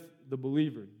with the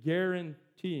believer,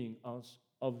 guaranteeing us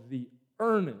of the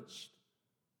earnest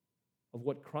of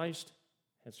what Christ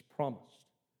has promised.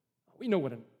 We know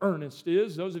what an earnest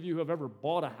is. Those of you who have ever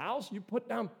bought a house, you put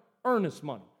down earnest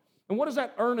money. And what does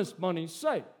that earnest money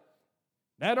say?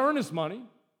 That earnest money,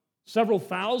 several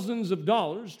thousands of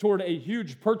dollars toward a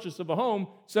huge purchase of a home,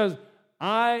 says,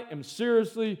 I am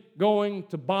seriously going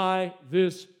to buy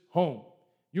this home.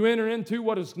 You enter into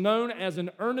what is known as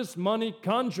an earnest money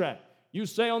contract. You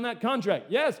say on that contract,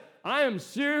 yes, I am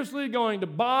seriously going to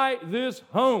buy this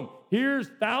home. Here's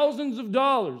thousands of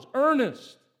dollars,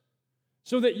 earnest,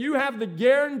 so that you have the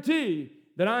guarantee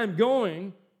that I am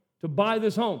going to buy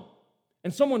this home.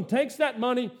 And someone takes that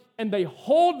money and they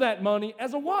hold that money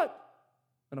as a what?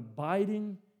 An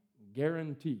abiding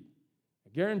guarantee. A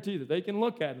guarantee that they can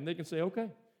look at and they can say, okay,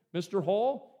 Mr.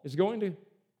 Hall is going to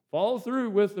follow through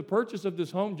with the purchase of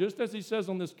this home, just as he says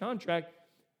on this contract,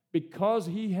 because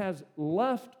he has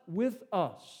left with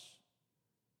us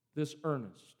this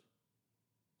earnest,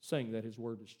 saying that his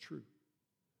word is true.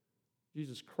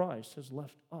 Jesus Christ has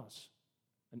left us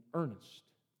an earnest.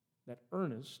 That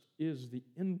earnest is the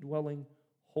indwelling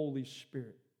Holy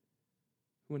Spirit,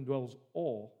 who indwells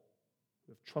all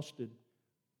who have trusted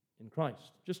in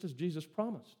Christ, just as Jesus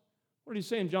promised. What did He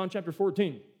say in John chapter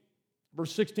 14,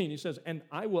 verse 16? He says, and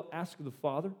I will ask the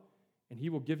Father, and He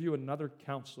will give you another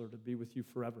counselor to be with you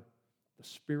forever, the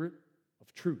Spirit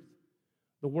of truth.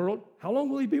 The world, how long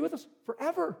will He be with us?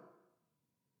 Forever.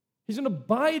 He's an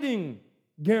abiding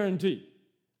guarantee.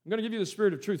 I'm going to give you the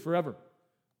Spirit of truth forever.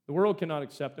 The world cannot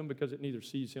accept Him because it neither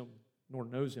sees Him nor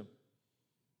knows Him.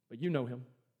 But you know Him,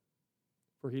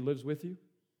 for He lives with you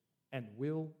and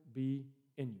will be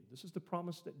in you. This is the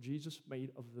promise that Jesus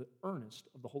made of the earnest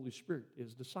of the Holy Spirit to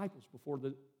His disciples before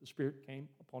the Spirit came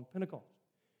upon Pentecost.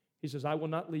 He says, I will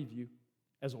not leave you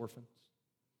as orphans.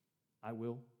 I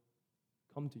will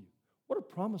come to you. What a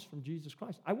promise from Jesus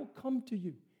Christ. I will come to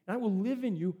you, and I will live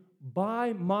in you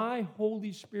by my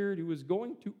Holy Spirit, who is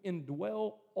going to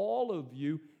indwell all of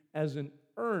you as an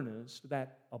earnest,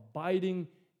 that abiding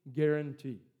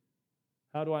guarantee.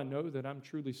 How do I know that I'm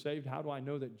truly saved? How do I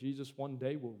know that Jesus one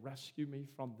day will rescue me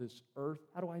from this earth?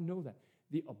 How do I know that?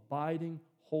 The abiding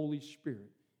Holy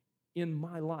Spirit in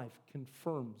my life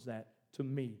confirms that to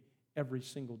me every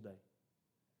single day.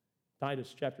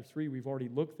 Titus chapter 3, we've already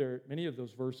looked there at many of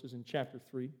those verses in chapter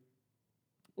 3.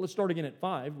 Let's start again at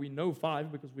 5. We know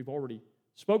 5 because we've already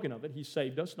spoken of it. He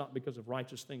saved us not because of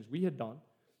righteous things we had done,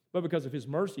 but because of His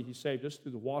mercy, He saved us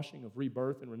through the washing of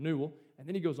rebirth and renewal. And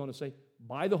then He goes on to say,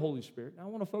 by the Holy Spirit. Now I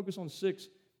want to focus on 6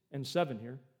 and 7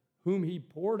 here, whom He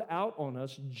poured out on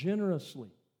us generously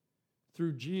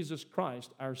through Jesus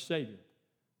Christ our Savior,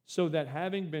 so that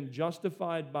having been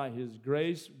justified by His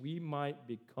grace, we might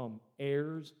become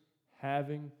heirs,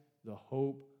 having the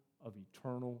hope of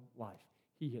eternal life.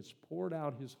 He has poured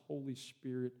out His Holy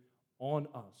Spirit on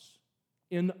us,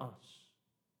 in us,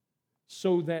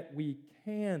 so that we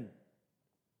can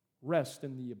rest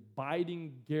in the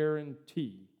abiding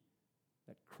guarantee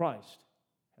that Christ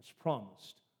has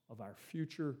promised of our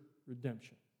future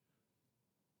redemption.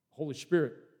 The Holy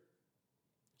Spirit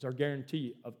is our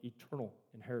guarantee of eternal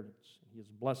inheritance. He has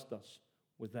blessed us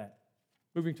with that.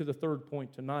 Moving to the third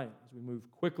point tonight as we move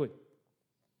quickly.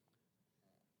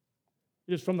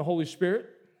 It is from the Holy Spirit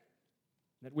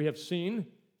that we have seen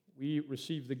we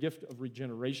receive the gift of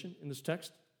regeneration in this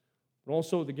text, but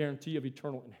also the guarantee of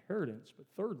eternal inheritance. But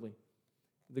thirdly,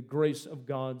 the grace of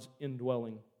God's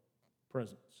indwelling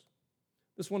presence.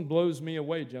 This one blows me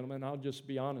away, gentlemen. I'll just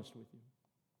be honest with you.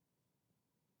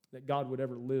 That God would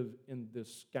ever live in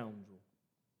this scoundrel.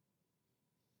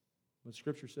 But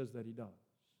Scripture says that He does.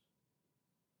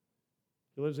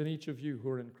 He lives in each of you who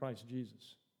are in Christ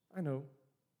Jesus. I know.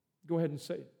 Go ahead and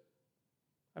say it.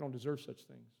 I don't deserve such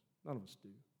things. None of us do.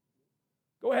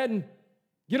 Go ahead and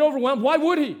get overwhelmed. Why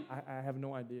would He? I have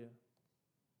no idea.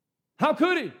 How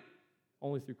could He?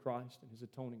 Only through Christ and His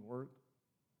atoning work,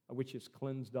 by which He has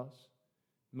cleansed us,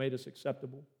 made us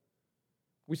acceptable.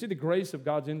 We see the grace of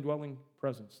God's indwelling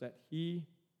presence, that He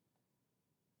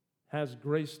has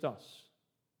graced us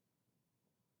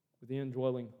with the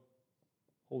indwelling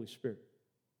Holy Spirit.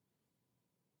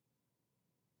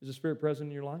 Is the Spirit present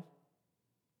in your life?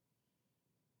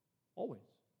 Always.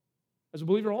 As a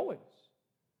believer, always.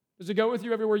 Does He go with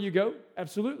you everywhere you go?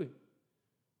 Absolutely.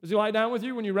 Does He lie down with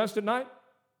you when you rest at night?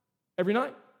 Every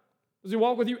night. Does He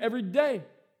walk with you every day?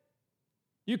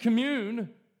 You commune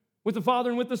with the Father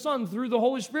and with the Son through the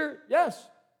Holy Spirit. Yes,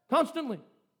 constantly.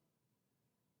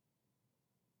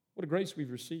 What a grace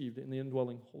we've received in the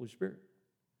indwelling Holy Spirit.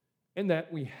 In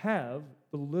that we have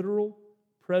the literal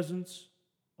presence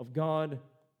of God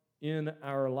in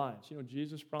our lives. You know,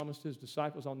 Jesus promised His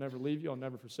disciples, I'll never leave you, I'll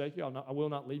never forsake you, I will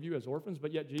not leave you as orphans,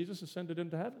 but yet Jesus ascended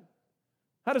into heaven.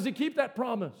 How does He keep that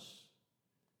promise?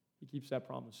 He keeps that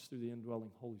promise through the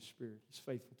indwelling Holy Spirit. He's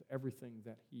faithful to everything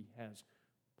that He has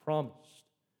promised.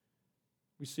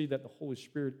 We see that the Holy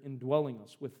Spirit indwelling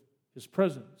us with His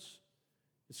presence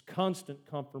is constant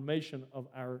confirmation of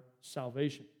our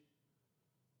salvation.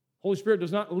 Holy Spirit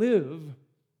does not live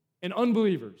in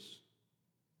unbelievers,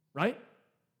 right?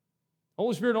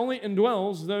 Holy Spirit only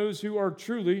indwells those who are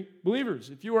truly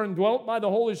believers. If you are indwelt by the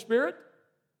Holy Spirit,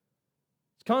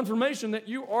 it's confirmation that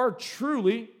you are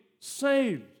truly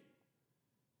saved.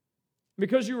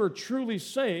 Because you are truly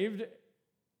saved,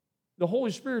 the Holy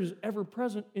Spirit is ever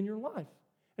present in your life.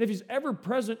 And if He's ever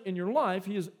present in your life,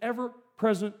 He is ever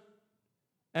present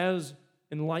as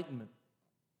enlightenment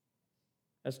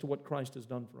as to what Christ has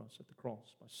done for us at the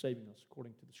cross by saving us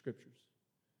according to the Scriptures.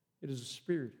 It is a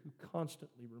Spirit who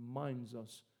constantly reminds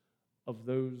us of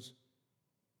those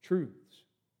truths,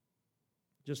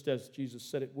 just as Jesus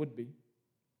said it would be.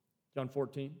 John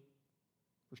 14,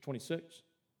 verse 26.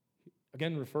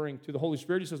 Again, referring to the Holy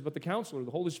Spirit, He says, but the Counselor, the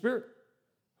Holy Spirit,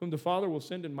 whom the Father will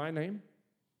send in my name,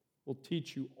 will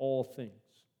teach you all things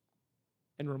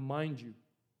and remind you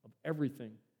of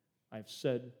everything I have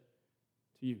said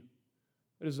to you.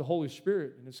 It is the Holy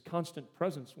Spirit and His constant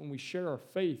presence when we share our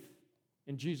faith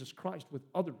in Jesus Christ with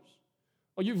others.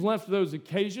 Well, you've left those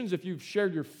occasions if you've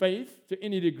shared your faith to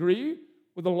any degree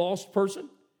with a lost person,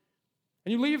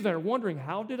 and you leave there wondering,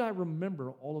 how did I remember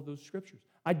all of those Scriptures?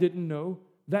 I didn't know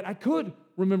that I could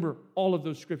remember all of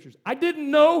those Scriptures. I didn't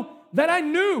know that I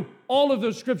knew all of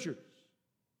those Scriptures.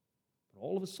 But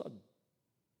all of a sudden,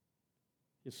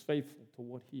 He is faithful to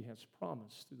what He has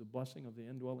promised through the blessing of the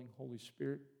indwelling Holy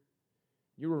Spirit.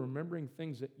 You are remembering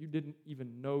things that you didn't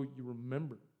even know you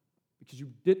remembered because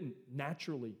you didn't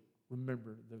naturally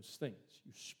remember those things.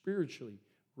 You spiritually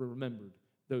remembered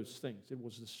those things. It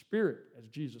was the Spirit, as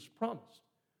Jesus promised,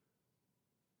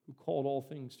 who called all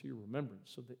things to your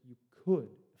remembrance so that you could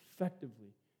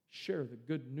effectively share the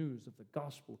good news of the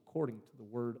gospel according to the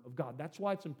Word of God. That's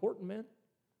why it's important, man.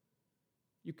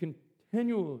 You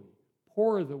continually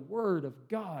pour the Word of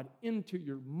God into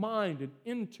your mind and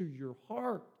into your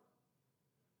heart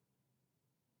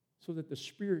so that the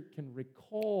Spirit can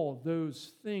recall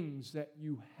those things that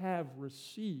you have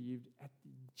received at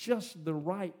just the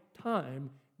right time,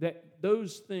 that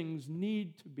those things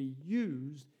need to be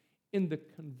used in the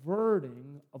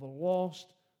converting of a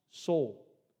lost soul,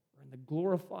 or in the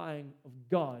glorifying of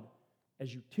God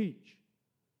as you teach.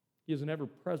 He is an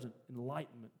ever-present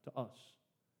enlightenment to us,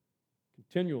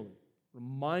 continually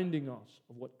reminding us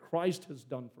of what Christ has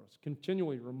done for us,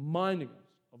 continually reminding us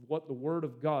of what the Word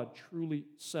of God truly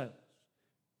says.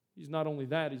 He's not only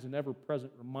that, He's an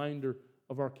ever-present reminder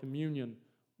of our communion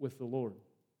with the Lord.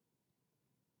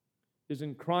 It is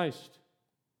in Christ,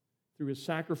 through His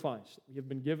sacrifice, that we have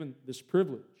been given this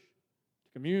privilege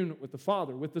to commune with the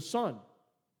Father, with the Son,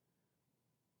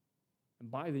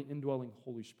 and by the indwelling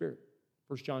Holy Spirit.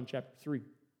 1 John chapter 3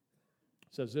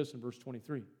 says this in verse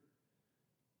 23.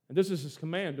 And this is His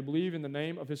command, to believe in the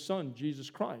name of His Son, Jesus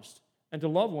Christ, and to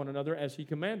love one another as He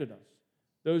commanded us.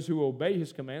 Those who obey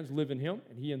His commands live in Him,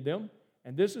 and He in them.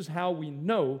 And this is how we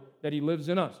know that He lives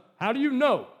in us. How do you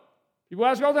know? People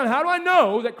ask all the time, how do I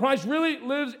know that Christ really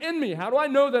lives in me? How do I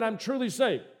know that I'm truly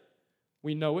saved?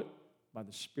 We know it by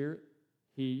the Spirit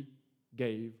He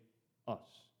gave us.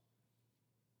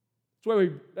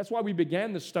 That's why we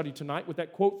began this study tonight with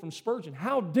that quote from Spurgeon.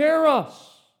 How dare us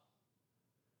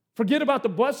forget about the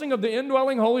blessing of the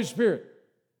indwelling Holy Spirit?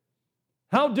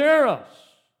 How dare us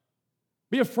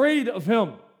be afraid of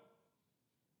Him?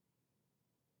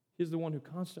 He's the one who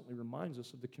constantly reminds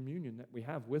us of the communion that we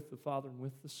have with the Father and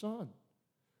with the Son.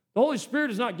 The Holy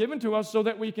Spirit is not given to us so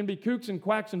that we can be kooks and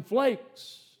quacks and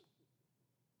flakes.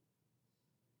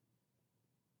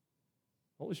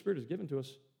 The Holy Spirit is given to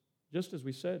us, just as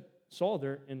we saw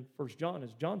there in 1 John,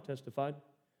 as John testified,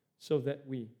 so that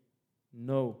we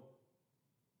know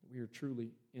that we are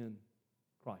truly in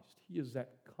Christ. He is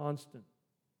that constant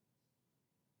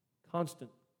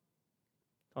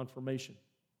confirmation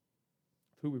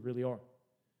of who we really are.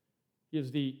 He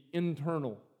is the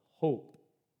internal hope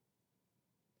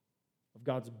of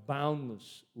God's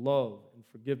boundless love and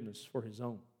forgiveness for His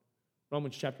own.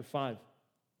 Romans chapter 5,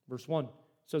 verse 1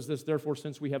 says this, therefore,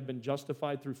 since we have been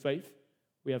justified through faith,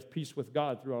 we have peace with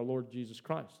God through our Lord Jesus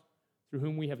Christ, through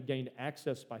whom we have gained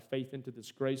access by faith into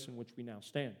this grace in which we now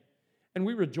stand. And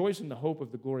we rejoice in the hope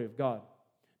of the glory of God.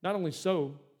 Not only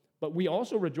so, but we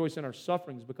also rejoice in our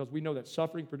sufferings because we know that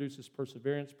suffering produces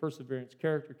perseverance, perseverance,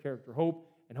 character, hope,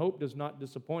 and hope does not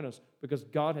disappoint us because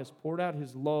God has poured out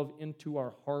His love into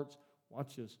our hearts,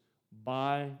 watch this,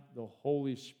 by the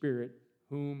Holy Spirit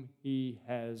whom He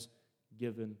has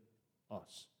given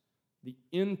us. The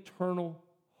internal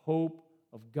hope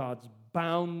of God's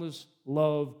boundless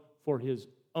love for His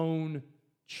own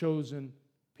chosen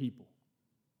people,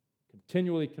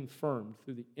 continually confirmed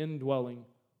through the indwelling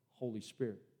Holy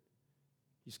Spirit.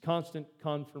 He's constant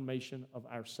confirmation of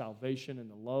our salvation and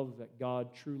the love that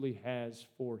God truly has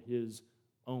for His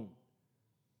own.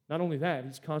 Not only that,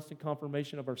 He's constant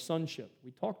confirmation of our sonship.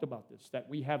 We talked about this, that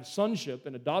we have sonship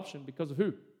and adoption because of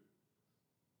who?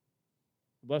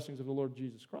 The blessings of the Lord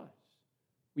Jesus Christ.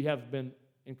 We have been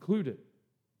included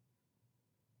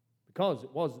because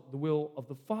it was the will of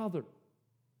the Father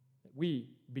that we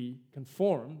be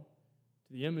conformed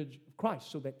to the image of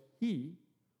Christ so that He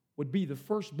would be the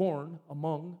firstborn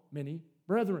among many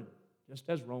brethren, just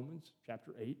as Romans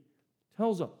chapter 8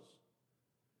 tells us.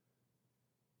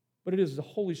 But it is the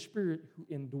Holy Spirit who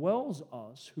indwells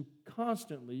us, who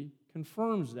constantly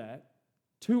confirms that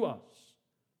to us,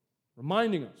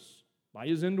 reminding us by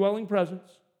His indwelling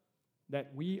presence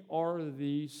that we are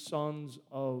the sons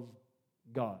of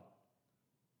God.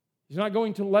 He's not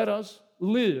going to let us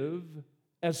live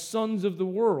as sons of the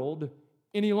world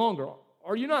any longer.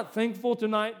 Are you not thankful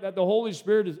tonight that the Holy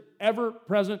Spirit is ever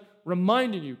present,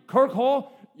 reminding you, Kirk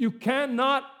Hall, you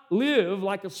cannot live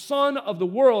like a son of the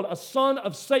world, a son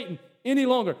of Satan any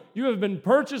longer. You have been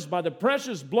purchased by the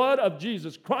precious blood of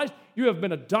Jesus Christ. You have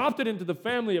been adopted into the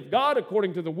family of God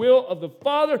according to the will of the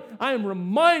Father. I am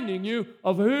reminding you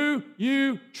of who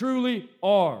you truly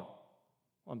are.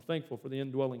 I'm thankful for the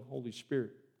indwelling Holy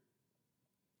Spirit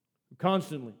who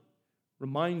constantly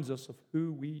reminds us of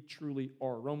who we truly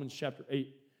are. Romans chapter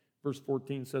 8, verse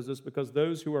 14 says this, because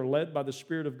those who are led by the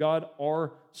Spirit of God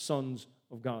are sons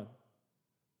of God.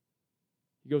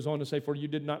 He goes on to say, for you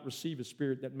did not receive a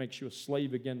spirit that makes you a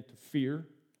slave again to fear,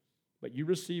 but you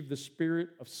receive the spirit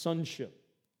of sonship.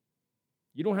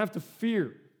 You don't have to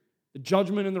fear the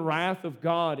judgment and the wrath of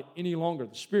God any longer.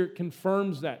 The Spirit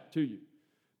confirms that to you.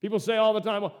 People say all the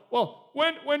time, well,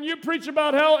 when you preach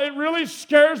about hell, it really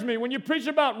scares me. When you preach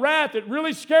about wrath, it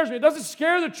really scares me. It doesn't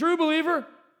scare the true believer.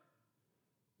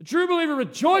 The true believer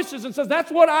rejoices and says,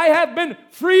 that's what I have been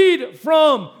freed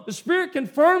from. The Spirit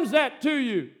confirms that to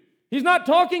you. He's not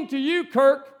talking to you,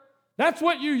 Kirk. That's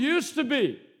what you used to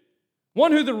be.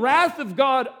 One who the wrath of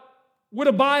God would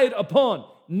abide upon.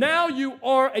 Now you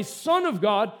are a son of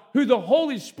God who the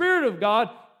Holy Spirit of God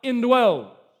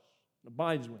indwells,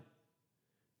 abides with.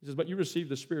 He says, but you receive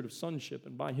the spirit of sonship,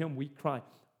 and by him we cry,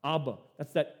 Abba.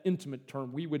 That's that intimate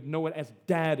term. We would know it as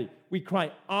daddy. We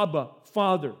cry, Abba,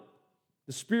 Father.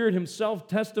 The Spirit himself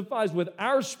testifies with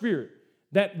our spirit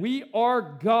that we are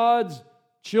God's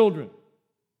children.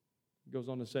 He goes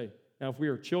on to say, now if we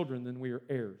are children, then we are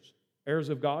heirs, heirs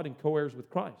of God and co-heirs with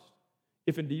Christ.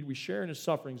 If indeed we share in his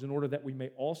sufferings, in order that we may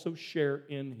also share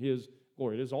in his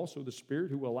glory. It is also the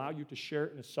Spirit who will allow you to share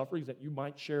in his sufferings, that you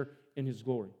might share in his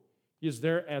glory. He is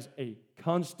there as a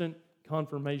constant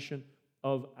confirmation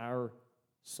of our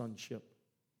sonship.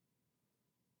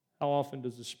 How often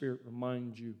does the Spirit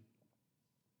remind you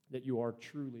that you are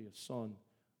truly a son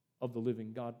of the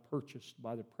living God, purchased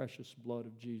by the precious blood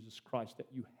of Jesus Christ, that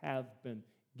you have been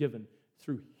given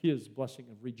through his blessing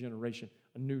of regeneration,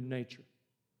 a new nature,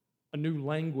 a new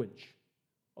language.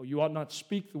 Oh, you ought not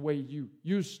speak the way you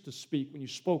used to speak when you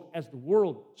spoke as the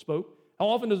world spoke. How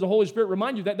often does the Holy Spirit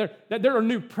remind you that there are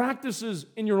new practices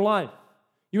in your life?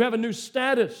 You have a new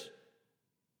status.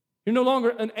 You're no longer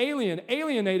an alien,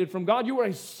 alienated from God. You are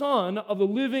a son of the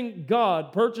living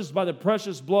God, purchased by the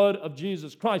precious blood of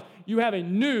Jesus Christ. You have a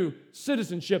new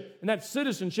citizenship, and that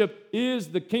citizenship is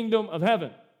the kingdom of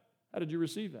heaven. How did you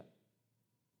receive that?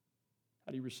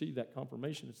 How do you receive that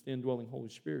confirmation? It's the indwelling Holy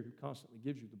Spirit who constantly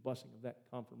gives you the blessing of that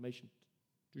confirmation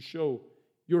to show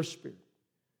your spirit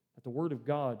that the Word of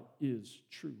God is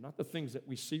true. Not the things that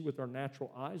we see with our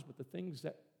natural eyes, but the things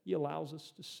that he allows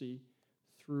us to see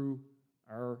through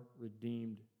our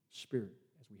redeemed spirit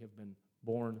as we have been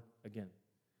born again.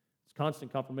 It's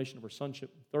constant confirmation of our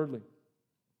sonship. Thirdly,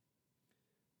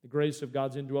 the grace of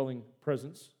God's indwelling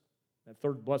presence, that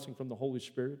third blessing from the Holy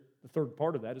Spirit. The third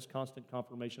part of that is constant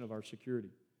confirmation of our security.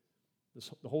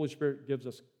 The Holy Spirit gives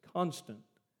us constant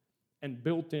and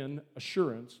built-in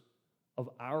assurance of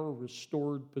our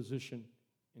restored position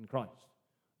in Christ.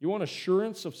 You want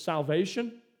assurance of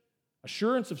salvation?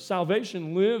 Assurance of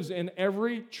salvation lives in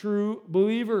every true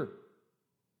believer.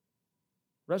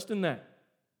 Rest in that.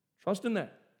 Trust in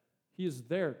that. He is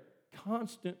there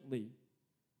constantly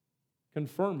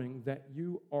confirming that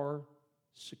you are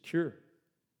secure.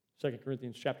 2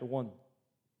 Corinthians chapter 1,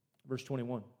 verse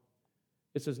 21.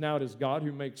 It says, now it is God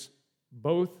who makes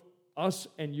both us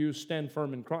and you stand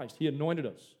firm in Christ. He anointed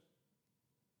us.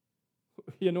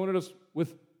 He anointed us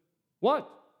with what?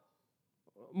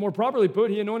 More properly put,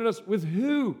 he anointed us with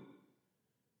who?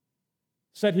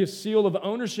 Set his seal of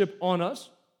ownership on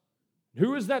us.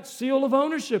 Who is that seal of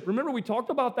ownership? Remember, we talked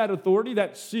about that authority,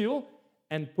 that seal,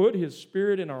 and put his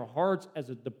Spirit in our hearts as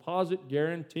a deposit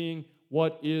guaranteeing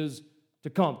what is to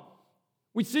come.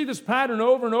 We see this pattern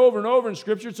over and over and over in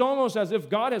Scripture. It's almost as if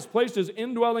God has placed his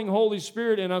indwelling Holy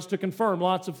Spirit in us to confirm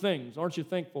lots of things. Aren't you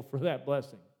thankful for that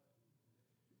blessing?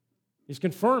 He's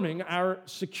confirming our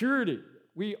security.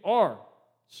 We are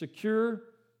secure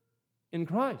in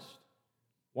Christ.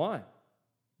 Why?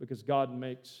 Because God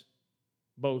makes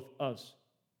both us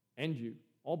and you,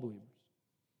 all believers,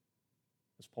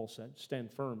 as Paul said,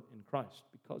 stand firm in Christ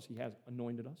because he has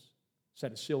anointed us,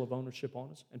 set a seal of ownership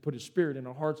on us, and put his Spirit in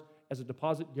our hearts as a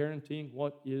deposit guaranteeing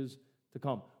what is to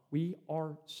come. We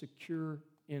are secure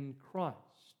in Christ,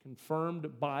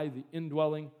 confirmed by the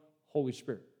indwelling Holy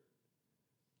Spirit.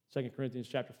 2 Corinthians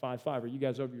chapter 5:5. Are you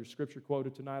guys over your scripture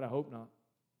quoted tonight? I hope not.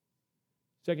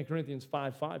 2 Corinthians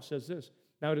 5:5 says this,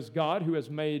 now it is God who has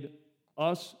made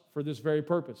us for this very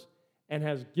purpose and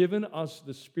has given us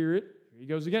the Spirit, here he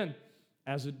goes again,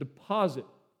 as a deposit,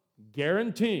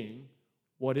 guaranteeing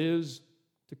what is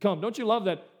to come. Don't you love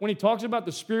that when he talks about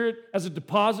the Spirit as a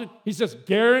deposit, he says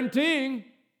guaranteeing.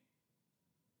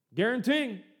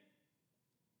 Guaranteeing.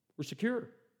 We're secure.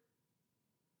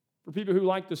 For people who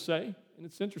like to say, and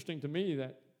it's interesting to me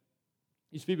that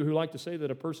these people who like to say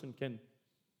that a person can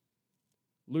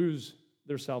lose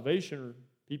their salvation are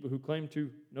people who claim to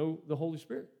know the Holy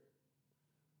Spirit.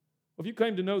 Well, if you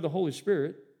claim to know the Holy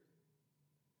Spirit,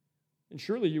 then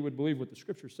surely you would believe what the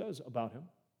Scripture says about him,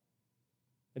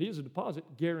 that he is a deposit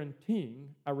guaranteeing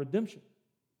our redemption.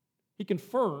 He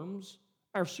confirms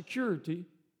our security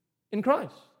in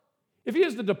Christ. if He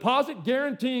is the deposit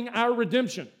guaranteeing our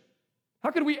redemption,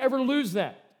 how could we ever lose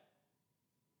that?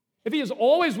 If He is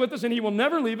always with us and He will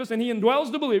never leave us and He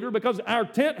indwells the believer because our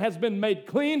tent has been made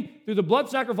clean through the blood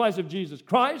sacrifice of Jesus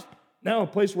Christ, now a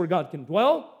place where God can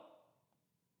dwell,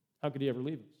 how could He ever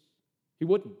leave us? He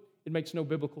wouldn't. It makes no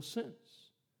biblical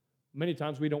sense. Many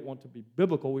times we don't want to be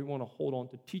biblical. We want to hold on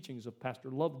to teachings of Pastor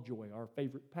Lovejoy, our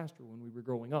favorite pastor when we were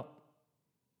growing up.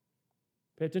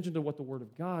 Pay attention to what the Word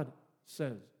of God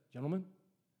says, gentlemen.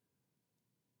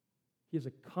 He is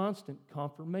a constant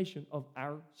confirmation of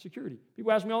our security.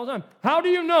 People ask me all the time, how do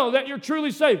you know that you're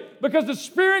truly saved? Because the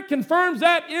Spirit confirms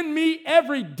that in me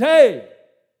every day.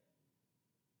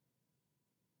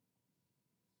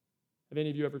 Have any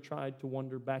of you ever tried to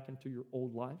wander back into your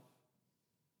old life?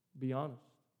 Be honest.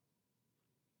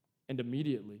 And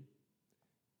immediately,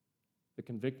 the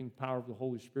convicting power of the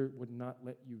Holy Spirit would not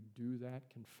let you do that,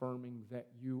 confirming that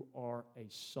you are a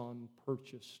son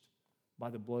purchased by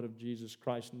the blood of Jesus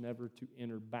Christ, never to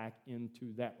enter back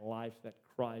into that life that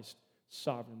Christ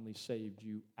sovereignly saved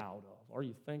you out of. Are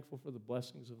you thankful for the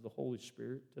blessings of the Holy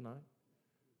Spirit tonight?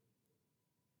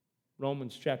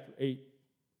 Romans chapter 8,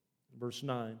 verse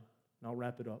 9, and I'll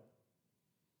wrap it up.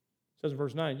 It says in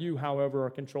verse 9, you, however, are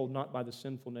controlled not by the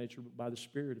sinful nature, but by the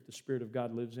Spirit, if the Spirit of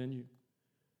God lives in you.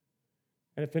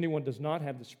 And if anyone does not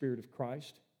have the Spirit of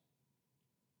Christ,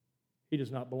 he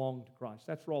does not belong to Christ.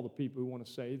 That's for all the people who want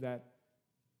to say that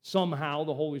somehow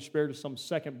the Holy Spirit is some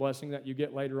second blessing that you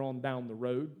get later on down the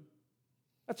road.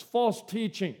 That's false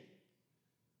teaching.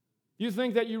 You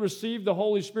think that you received the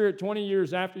Holy Spirit 20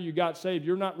 years after you got saved,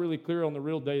 you're not really clear on the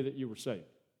real day that you were saved.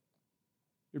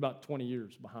 You're about 20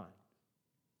 years behind.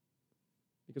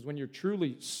 Because when you're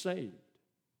truly saved,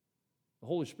 the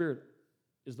Holy Spirit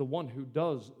is the one who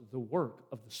does the work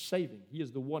of the saving. He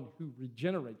is the one who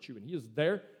regenerates you. And He is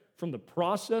there from the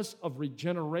process of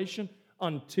regeneration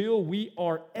until we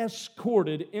are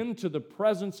escorted into the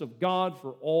presence of God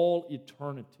for all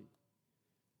eternity.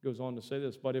 It goes on to say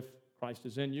this, but if Christ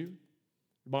is in you,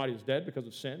 your body is dead because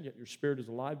of sin, yet your spirit is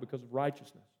alive because of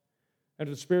righteousness. And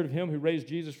if the Spirit of Him who raised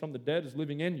Jesus from the dead is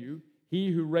living in you,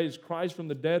 He who raised Christ from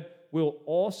the dead will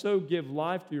also give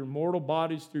life to your mortal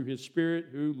bodies through His Spirit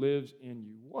who lives in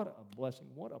you. What a blessing,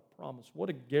 what a promise, what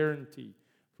a guarantee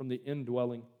from the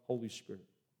indwelling Holy Spirit.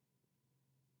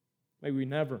 May we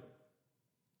never,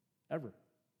 ever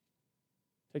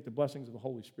take the blessings of the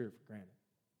Holy Spirit for granted.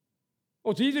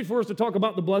 Well, it's easy for us to talk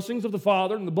about the blessings of the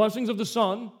Father and the blessings of the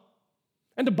Son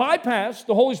and to bypass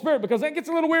the Holy Spirit because that gets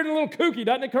a little weird and a little kooky,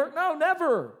 doesn't it, Kirk? No,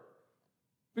 never.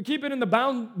 We keep it in the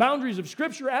boundaries of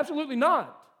Scripture? Absolutely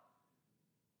not.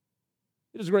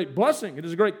 It is a great blessing. It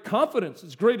is a great confidence.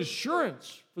 It's great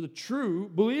assurance for the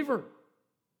true believer.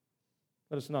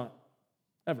 Let us not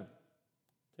ever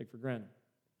take for granted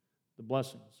the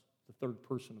blessings, the third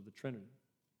person of the Trinity,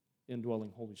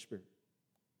 indwelling Holy Spirit.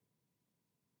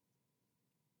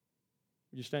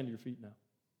 Would you stand to your feet now?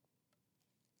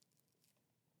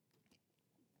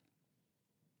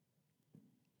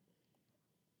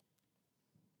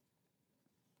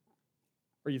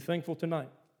 Are you thankful tonight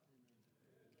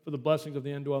for the blessings of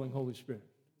the indwelling Holy Spirit?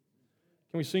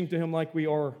 Can we sing to Him like we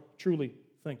are truly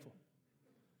thankful?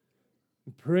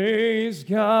 Praise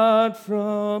God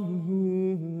from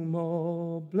whom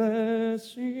all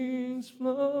blessings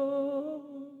flow.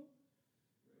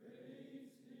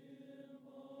 Praise Him,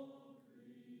 all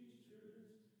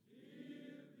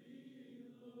creatures here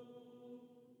below.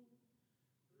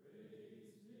 Praise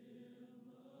Him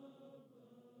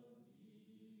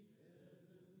above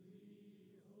the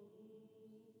heavenly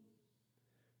host.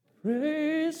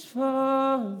 Praise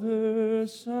Father,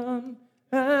 Son,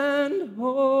 and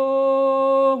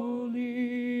Holy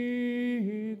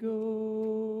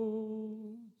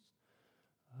Ghost.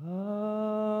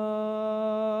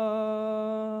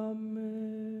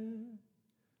 Amen.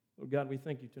 Lord God, we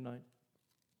thank You tonight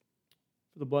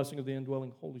for the blessing of the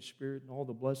indwelling Holy Spirit and all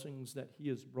the blessings that He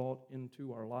has brought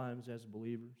into our lives as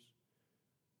believers.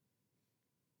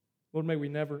 Lord, may we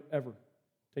never, ever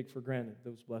take for granted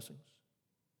those blessings.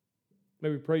 May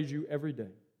we praise You every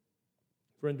day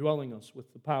for indwelling us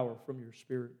with the power from Your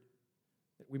Spirit,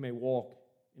 that we may walk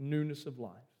in newness of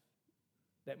life,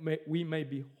 that we may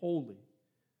be holy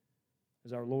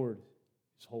as our Lord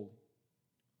is holy.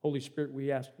 Holy Spirit,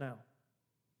 we ask now,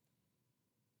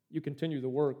 You continue the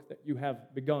work that You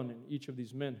have begun in each of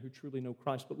these men who truly know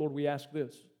Christ. But Lord, we ask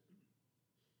this,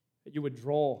 that You would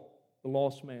draw the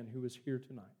lost man who is here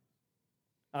tonight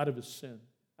out of his sin,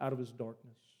 out of his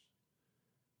darkness,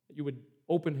 that You would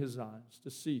open his eyes to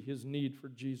see his need for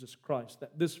Jesus Christ,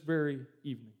 that this very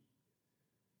evening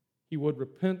he would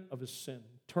repent of his sin,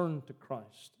 turn to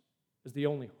Christ as the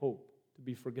only hope to to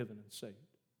be forgiven and saved.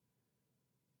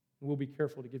 And we'll be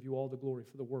careful to give you all the glory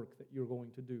for the work that you're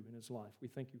going to do in his life. We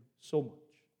thank you so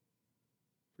much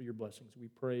for your blessings. We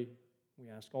pray, we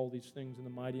ask all these things in the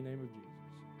mighty name of Jesus.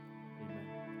 Amen.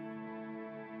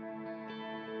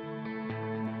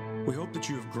 We hope that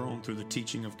you have grown through the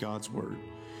teaching of God's Word.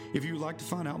 If you would like to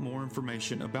find out more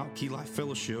information about Key Life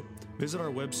Fellowship, visit our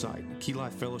website,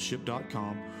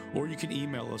 keylifefellowship.com, or you can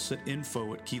email us at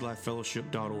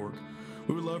info@keylifefellowship.org.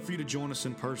 We would love for you to join us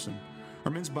in person.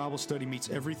 Our men's Bible study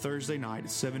meets every Thursday night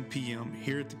at 7 p.m.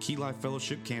 here at the Key Life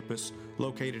Fellowship campus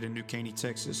located in New Caney,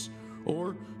 Texas.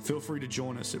 Or feel free to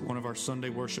join us at one of our Sunday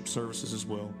worship services as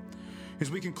well.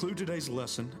 As we conclude today's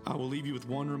lesson, I will leave you with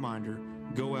one reminder: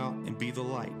 go out and be the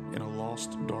light in a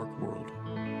lost, dark world.